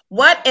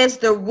 What is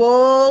the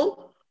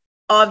role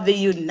of the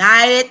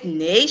United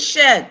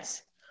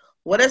Nations?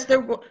 What is the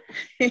role?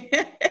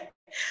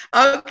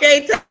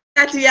 Okay,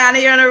 Tatiana,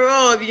 you're on a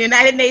roll. The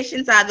United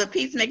Nations are the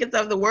peacemakers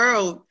of the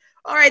world.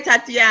 All right,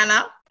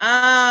 Tatiana.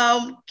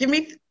 I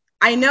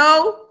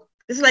know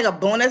this is like a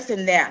bonus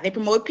in there. They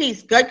promote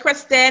peace. Good,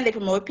 Kristen. They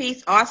promote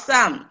peace.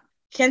 Awesome.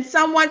 Can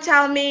someone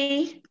tell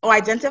me or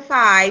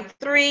identify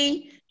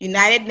 3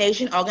 United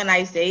Nations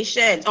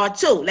organizations? Or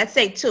 2. Let's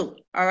say 2.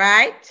 All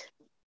right.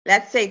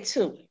 Let's say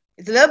 2.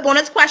 It's a little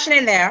bonus question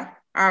in there.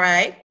 All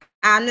right.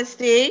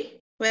 Amnesty.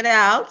 What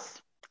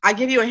else? I'll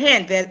give you a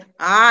hint. There's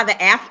the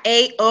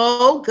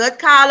FAO. Good,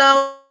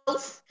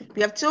 Carlos.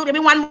 We have 2. Give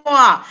me one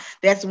more.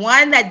 There's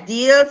one that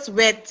deals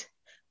with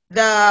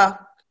the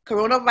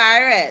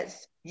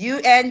coronavirus.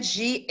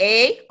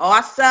 UNGA.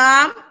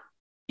 Awesome.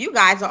 You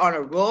guys are on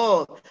a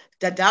roll.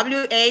 The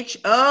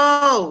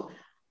WHO.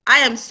 I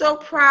am so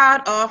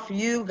proud of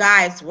you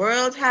guys.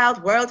 World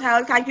Health, World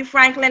Health. Thank you,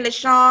 Franklin,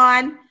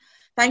 LaShawn.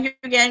 Thank you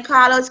again,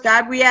 Carlos,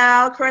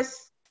 Gabrielle,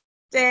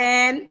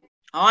 Kristen.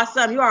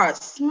 Awesome. You are a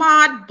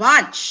smart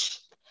bunch.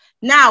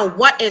 Now,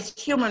 what is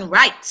human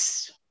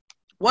rights?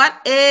 What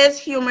is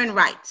human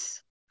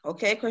rights?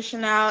 Okay,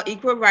 Christianelle,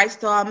 equal rights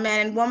to all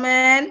men and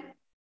women.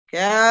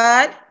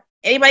 Good.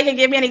 Anybody can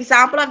give me an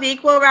example of the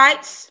equal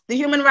rights? The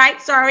human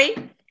rights, sorry.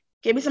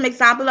 Give me some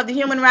example of the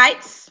human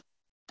rights.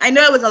 I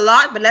know it was a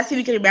lot, but let's see if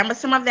we can remember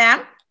some of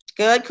them.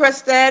 Good,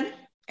 Kristen.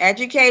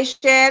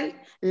 Education,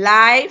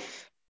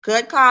 life.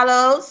 Good,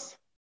 Carlos.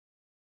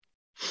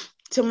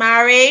 To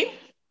marry.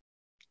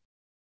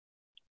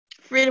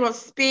 Freedom of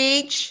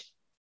speech.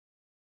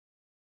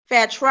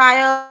 Fair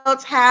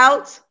trials,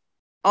 health.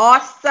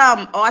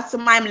 Awesome,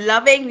 awesome. I'm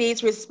loving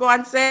these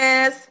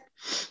responses.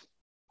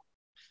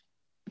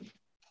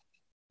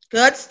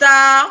 Good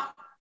stuff.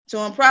 To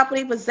own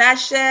property,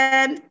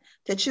 possession.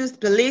 To choose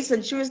beliefs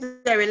and choose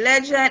their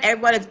religion.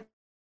 Everyone is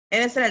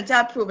innocent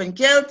until proven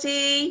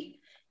guilty.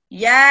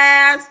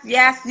 Yes,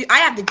 yes. I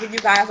have to give you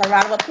guys a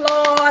round of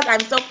applause.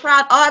 I'm so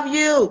proud of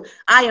you.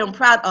 I am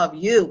proud of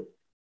you.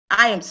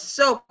 I am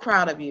so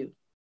proud of you.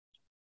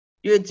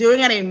 You're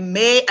doing an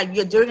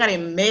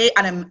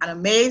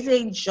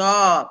amazing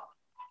job.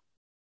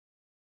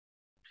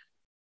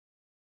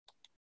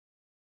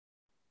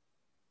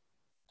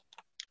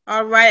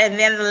 All right, and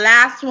then the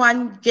last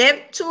one, give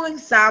 2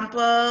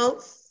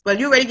 examples. Well,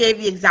 you already gave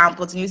the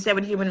examples, and you said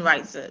what human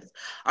rights is.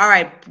 All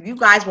right, you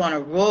guys were on a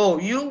roll.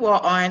 You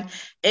were on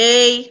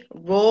a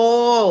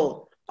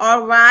roll.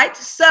 All right,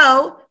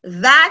 so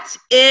that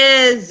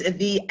is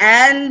the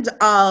end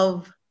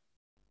of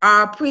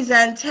our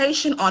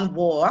presentation on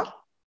war.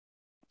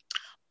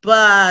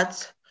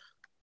 But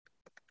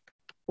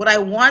what I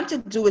want to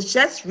do is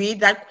just read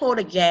that quote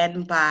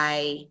again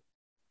by...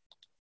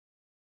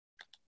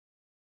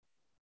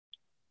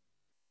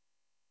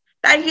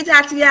 Thank you,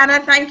 Tatiana.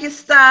 Thank you,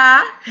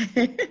 Star.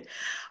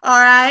 All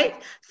right.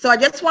 So I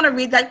just want to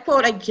read that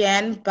quote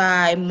again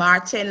by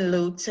Martin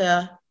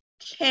Luther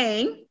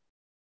King.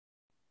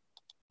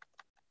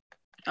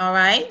 All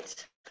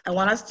right. I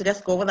want us to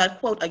just go over that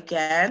quote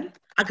again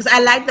because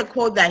I like the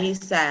quote that he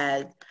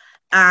said.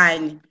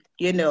 And,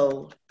 you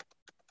know,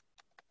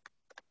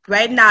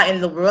 right now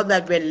in the world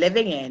that we're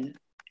living in,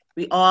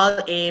 we all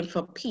aim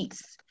for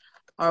peace.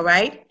 All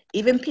right.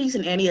 Even peace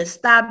in any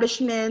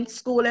establishment,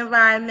 school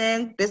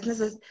environment,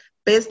 businesses,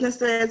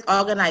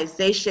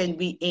 organization,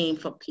 we aim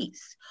for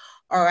peace.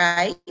 All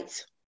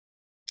right.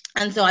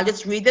 And so I'll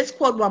just read this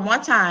quote one more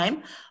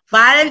time.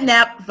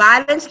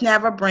 Violence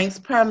never brings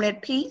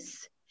permanent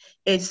peace.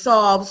 It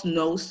solves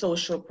no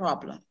social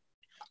problem.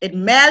 It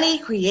merely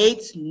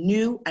creates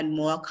new and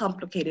more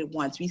complicated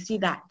ones. We see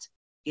that,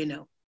 you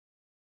know.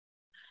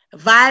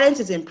 Violence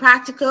is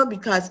impractical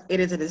because it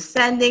is a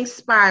descending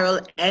spiral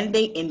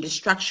ending in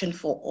destruction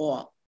for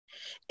all.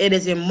 It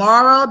is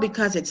immoral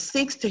because it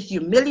seeks to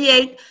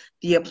humiliate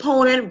the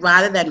opponent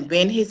rather than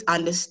win his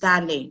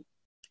understanding.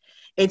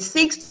 It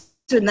seeks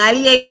to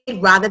annihilate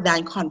rather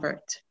than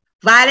convert.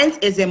 Violence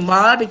is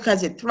immoral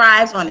because it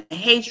thrives on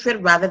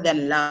hatred rather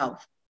than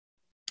love.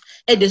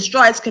 It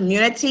destroys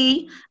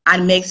community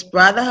and makes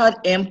brotherhood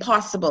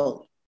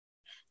impossible.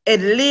 It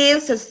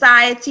leaves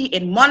society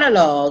in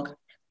monologue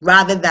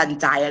rather than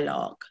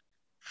dialogue.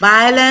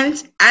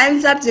 Violence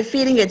ends up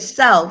defeating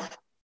itself.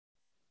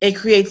 It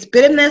creates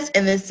bitterness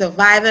in the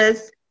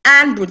survivors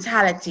and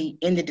brutality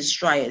in the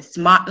destroyers.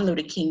 Martin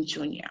Luther King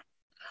Jr.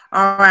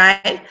 All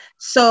right.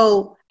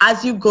 So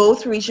as you go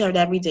through each and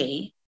every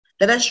day,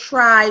 let us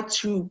try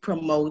to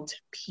promote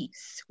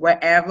peace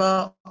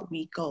wherever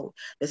we go.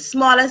 The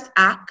smallest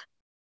act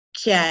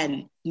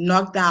can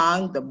knock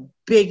down the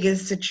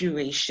biggest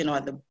situation or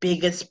the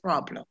biggest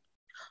problem.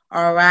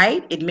 All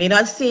right? It may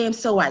not seem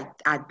so at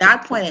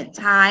that point in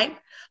time,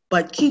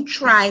 but keep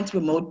trying to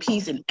promote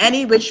peace in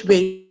any which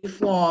way,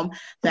 form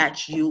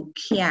that you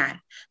can,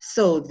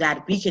 so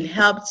that we can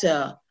help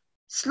to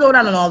slow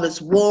down on all this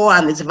war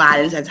and this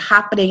violence that's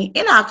happening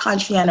in our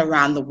country and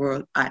around the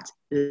world at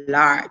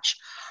large.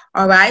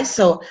 All right,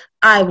 so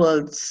I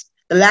will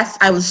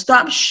I will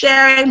stop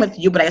sharing with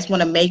you, but I just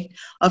want to make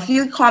a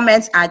few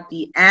comments at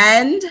the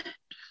end.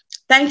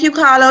 Thank you,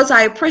 Carlos.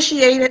 I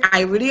appreciate it.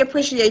 I really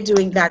appreciate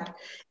doing that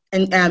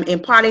and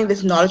imparting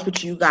this knowledge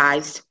with you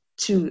guys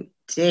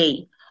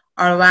today.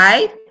 All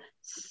right.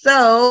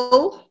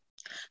 So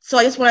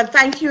I just want to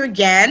thank you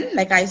again,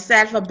 like I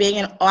said, for being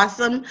an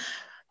awesome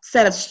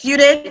set of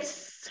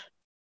students.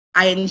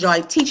 I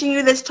enjoyed teaching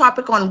you this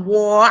topic on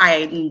war. I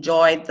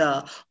enjoyed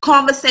the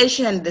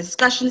conversation and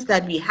discussions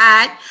that we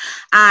had.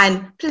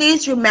 And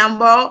please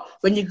remember,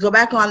 when you go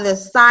back on the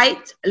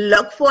site,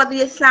 look for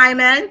the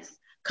assignments,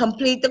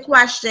 complete the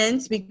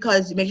questions,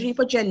 because make sure you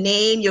put your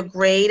name, your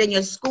grade, and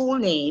your school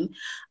name,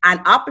 and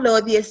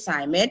upload the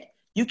assignment.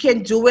 You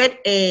can do it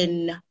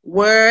in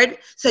Word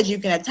so that you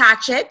can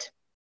attach it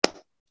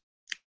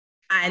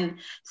and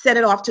send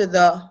it off to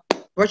the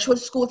virtual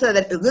school so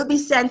that it will be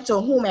sent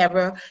to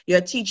whomever your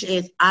teacher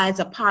is as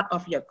a part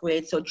of your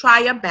grade. So try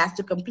your best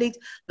to complete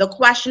the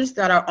questions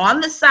that are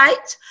on the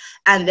site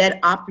and then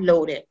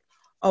upload it.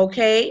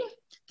 Okay?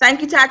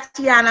 Thank you,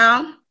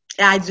 Tatiana.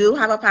 I do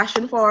have a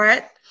passion for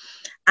it.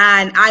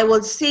 And I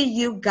will see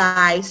you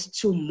guys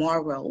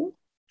tomorrow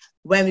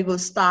when we will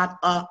start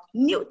a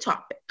new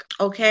topic.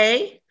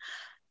 Okay?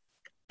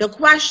 The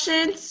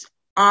questions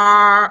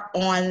are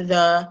on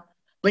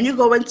when you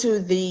go into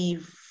the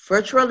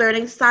virtual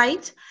learning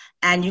site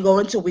and you go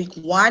into week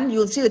 1,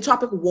 you'll see the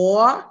topic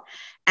war,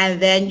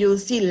 and then you'll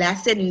see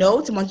lesson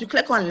notes. And once you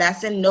click on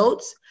lesson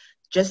notes,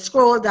 just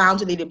scroll down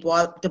to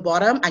the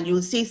bottom and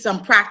you'll see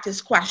some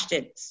practice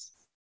questions.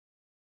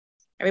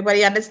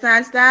 Everybody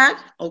understands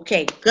that?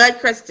 Okay, good,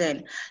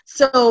 Kristen.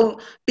 So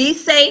be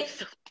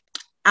safe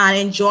and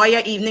enjoy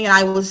your evening, and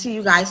I will see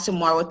you guys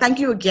tomorrow. Thank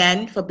you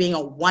again for being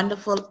a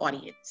wonderful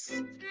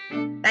audience.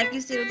 Thank you,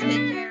 students.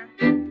 Take care.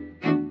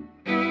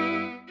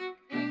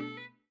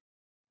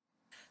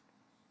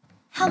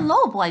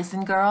 Hello, boys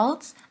and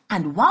girls,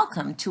 and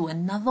welcome to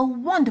another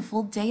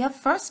wonderful day of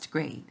first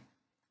grade.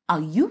 Are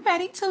you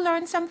ready to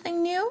learn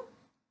something new?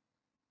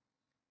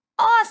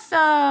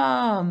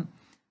 Awesome!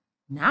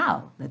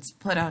 Now, let's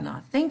put on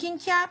our thinking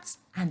caps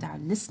and our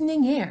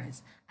listening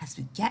ears as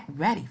we get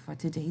ready for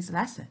today's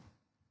lesson.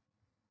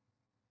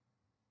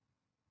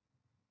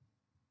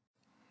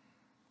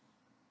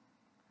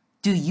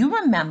 Do you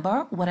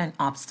remember what an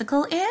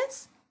obstacle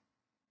is?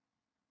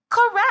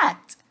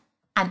 Correct!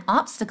 An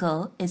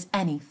obstacle is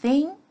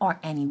anything or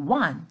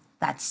anyone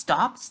that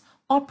stops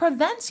or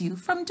prevents you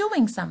from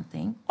doing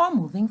something or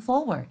moving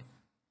forward.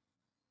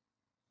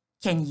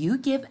 Can you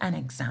give an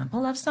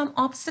example of some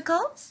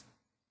obstacles?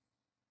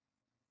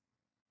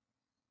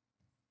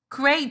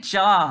 Great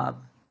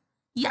job!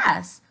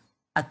 Yes,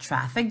 a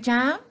traffic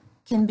jam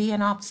can be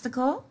an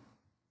obstacle,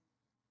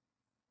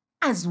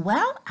 as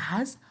well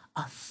as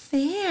a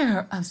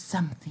fear of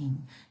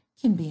something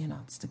can be an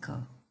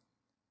obstacle.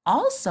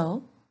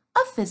 Also,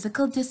 a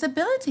physical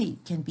disability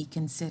can be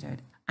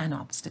considered an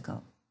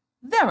obstacle.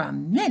 There are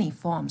many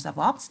forms of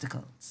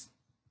obstacles.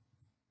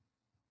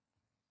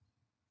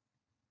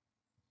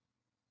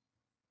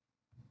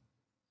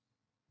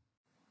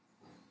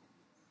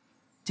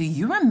 Do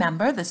you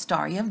remember the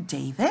story of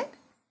David?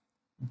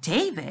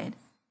 David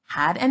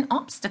had an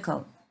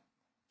obstacle.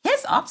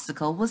 His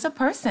obstacle was a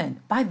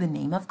person by the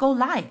name of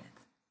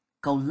Goliath.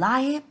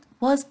 Goliath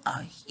was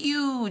a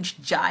huge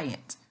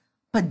giant,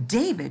 but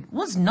David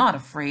was not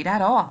afraid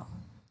at all.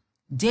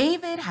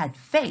 David had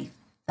faith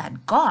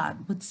that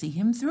God would see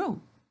him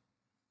through.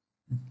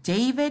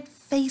 David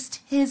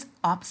faced his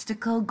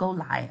obstacle,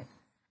 Goliath,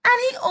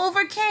 and he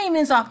overcame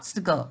his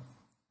obstacle.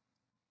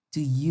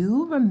 Do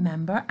you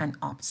remember an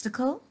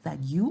obstacle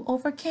that you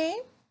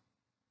overcame?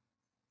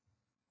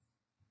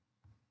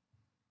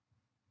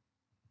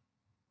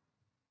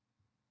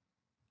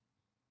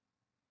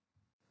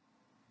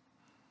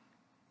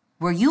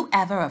 Were you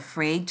ever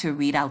afraid to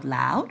read out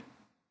loud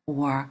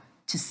or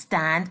to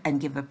stand and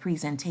give a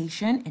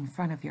presentation in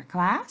front of your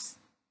class?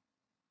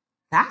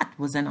 That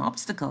was an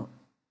obstacle.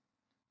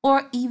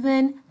 Or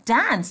even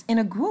dance in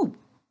a group.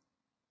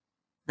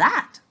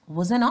 That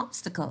was an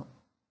obstacle.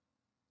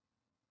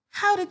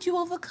 How did you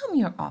overcome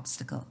your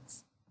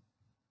obstacles?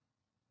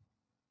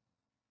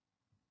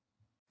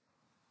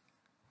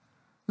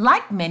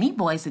 Like many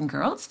boys and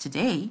girls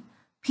today,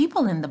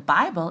 people in the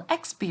Bible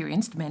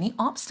experienced many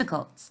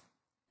obstacles.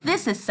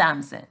 This is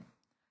Samson.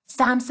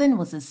 Samson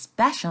was a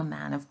special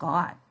man of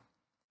God.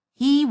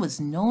 He was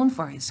known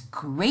for his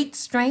great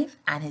strength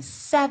and his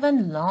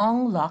 7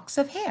 long locks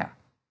of hair.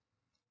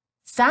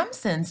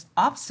 Samson's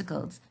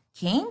obstacles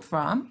came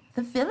from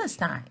the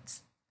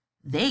Philistines.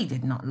 They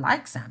did not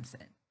like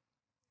Samson.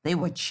 They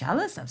were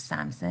jealous of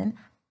Samson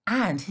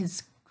and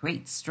his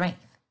great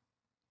strength.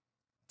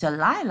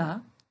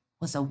 Delilah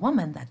was a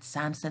woman that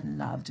Samson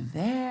loved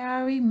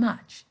very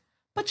much,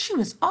 but she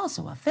was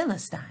also a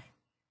Philistine.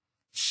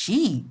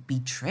 She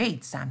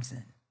betrayed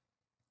Samson.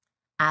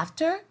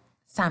 After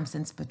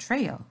Samson's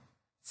betrayal,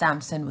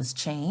 Samson was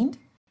chained,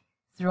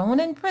 thrown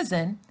in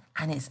prison,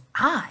 and his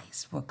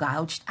eyes were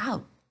gouged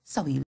out,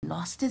 so he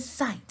lost his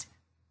sight.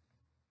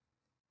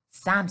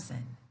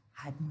 Samson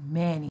had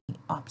many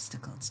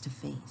obstacles to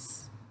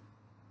face.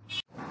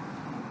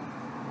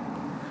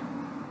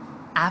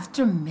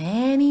 After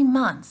many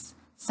months,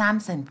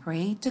 Samson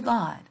prayed to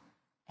God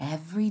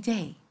every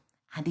day,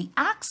 and he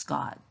asked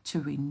God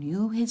to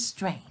renew his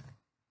strength.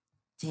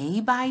 Day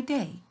by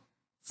day,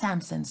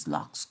 Samson's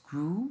locks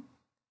grew,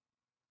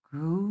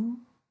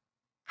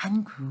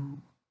 and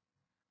grew,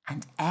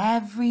 and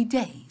every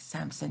day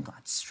Samson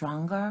got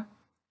stronger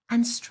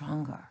and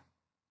stronger.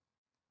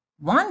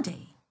 One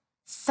day,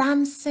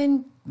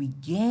 Samson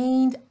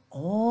regained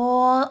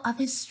all of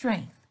his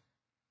strength.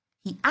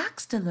 He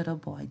asked a little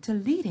boy to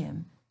lead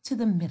him to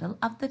the middle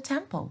of the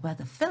temple where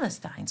the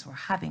Philistines were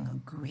having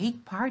a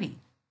great party.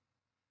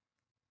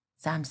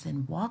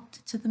 Samson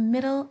walked to the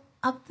middle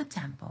of the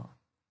temple.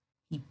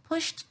 He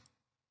pushed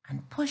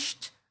and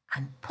pushed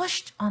and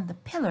pushed on the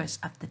pillars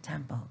of the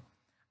temple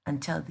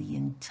until the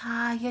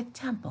entire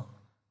temple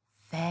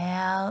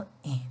fell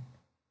in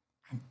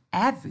and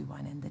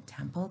everyone in the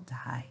temple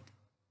died.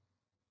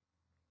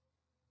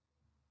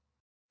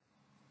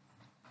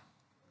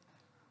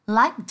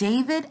 Like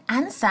David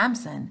and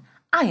Samson,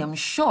 I am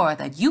sure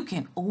that you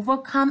can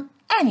overcome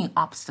any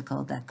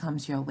obstacle that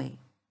comes your way.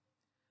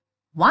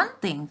 One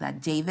thing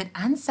that David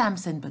and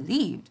Samson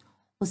believed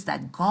was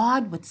that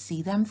God would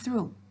see them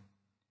through.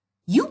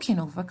 You can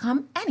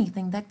overcome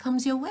anything that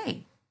comes your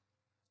way.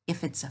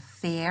 If it's a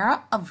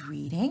fear of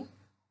reading,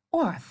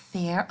 or a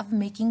fear of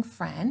making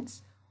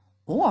friends,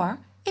 or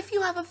if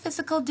you have a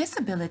physical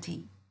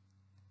disability,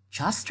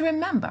 just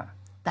remember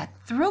that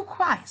through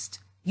Christ,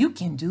 you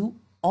can do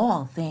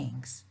all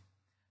things.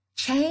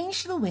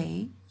 Change the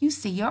way you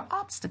see your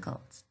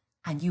obstacles,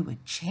 and you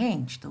would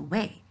change the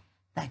way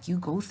that you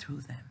go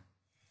through them.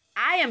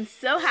 I am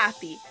so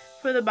happy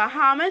for the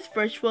Bahamas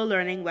Virtual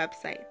Learning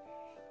website.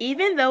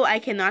 Even though I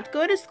cannot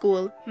go to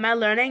school, my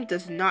learning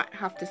does not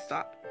have to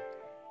stop.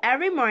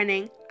 Every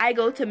morning, I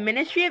go to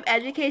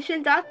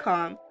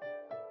ministryoфeducation.com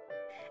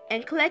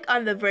and click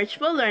on the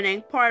Virtual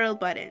Learning Portal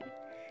button.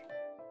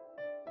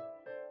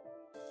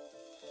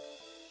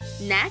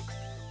 Next,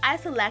 I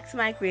select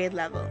my grade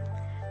level.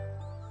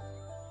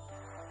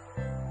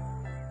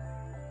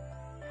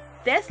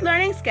 This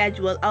learning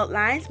schedule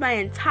outlines my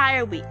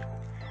entire week.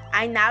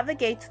 I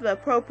navigate to the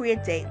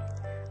appropriate day.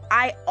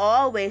 I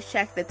always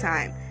check the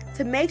time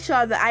to make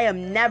sure that I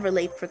am never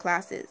late for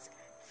classes.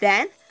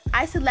 Then,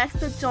 I select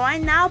the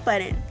Join Now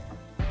button.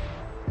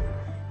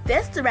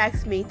 This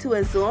directs me to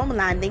a Zoom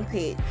landing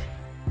page.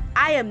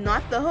 I am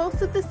not the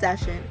host of the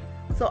session,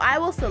 so I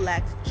will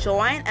select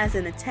Join as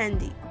an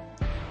attendee.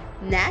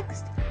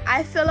 Next,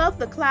 I fill out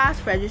the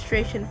class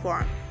registration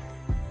form.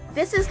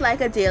 This is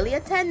like a daily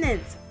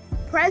attendance.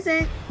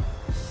 Present.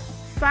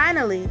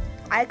 Finally,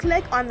 I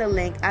click on the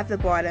link at the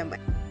bottom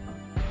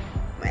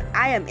when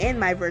I am in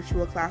my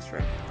virtual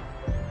classroom.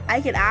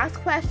 I can ask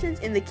questions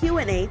in the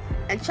Q&A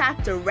and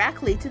chat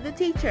directly to the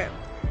teacher.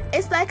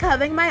 It's like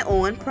having my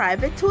own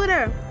private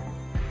tutor.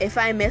 If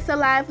I miss a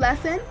live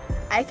lesson,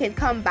 I can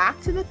come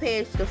back to the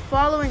page the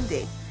following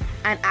day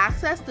and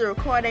access the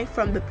recording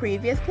from the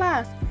previous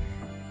class.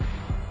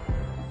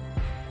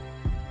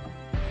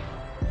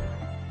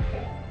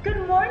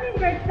 Good morning,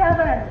 grade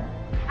 7,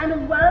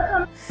 and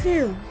welcome.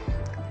 Phew.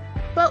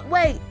 But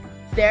wait,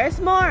 there's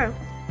more.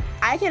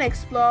 I can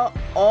explore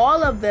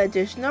all of the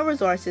additional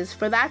resources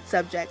for that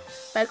subject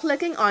by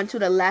clicking onto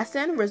the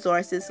Lesson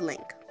Resources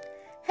link.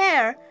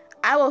 Here,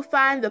 I will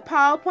find the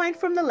PowerPoint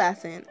from the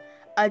lesson,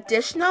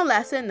 additional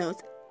lesson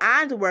notes,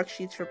 and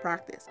worksheets for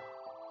practice.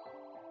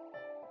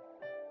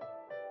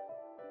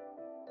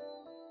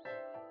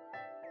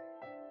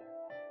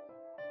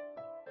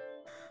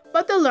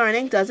 But the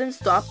learning doesn't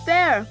stop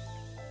there.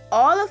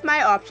 All of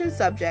my option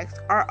subjects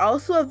are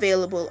also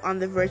available on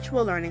the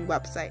Virtual Learning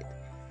website.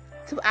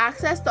 To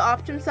access the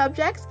option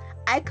subjects,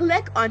 I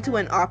click onto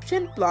an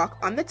option block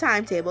on the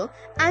timetable,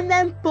 and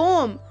then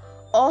boom,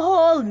 a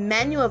whole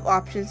menu of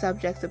option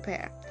subjects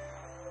appear.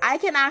 I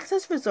can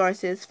access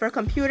resources for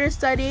computer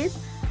studies,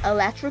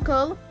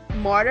 electrical,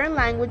 modern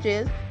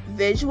languages,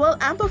 visual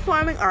and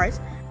performing arts,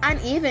 and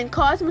even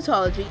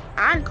cosmetology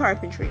and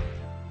carpentry.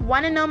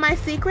 Want to know my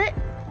secret?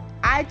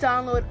 I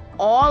download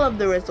all of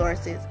the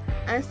resources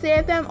and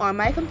save them on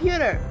my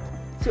computer.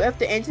 So if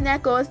the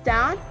internet goes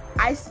down,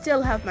 I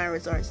still have my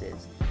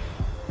resources.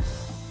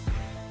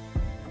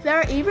 There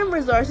are even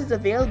resources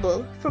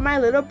available for my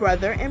little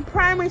brother in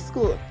primary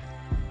school.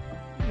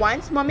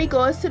 Once mommy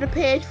goes to the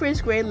page for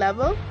his grade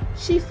level,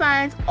 she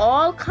finds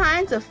all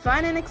kinds of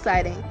fun and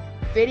exciting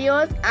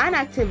videos and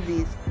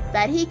activities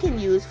that he can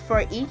use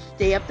for each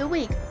day of the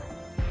week.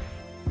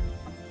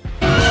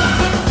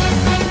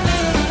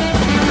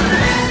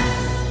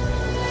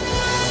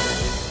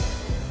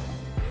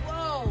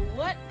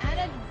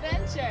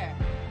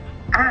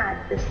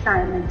 the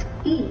silent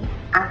E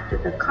after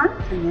the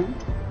consonant,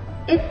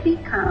 it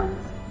becomes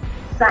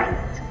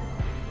sight.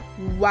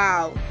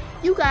 Wow,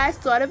 you guys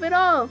thought of it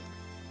all.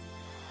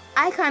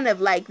 I kind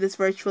of like this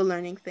virtual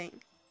learning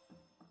thing.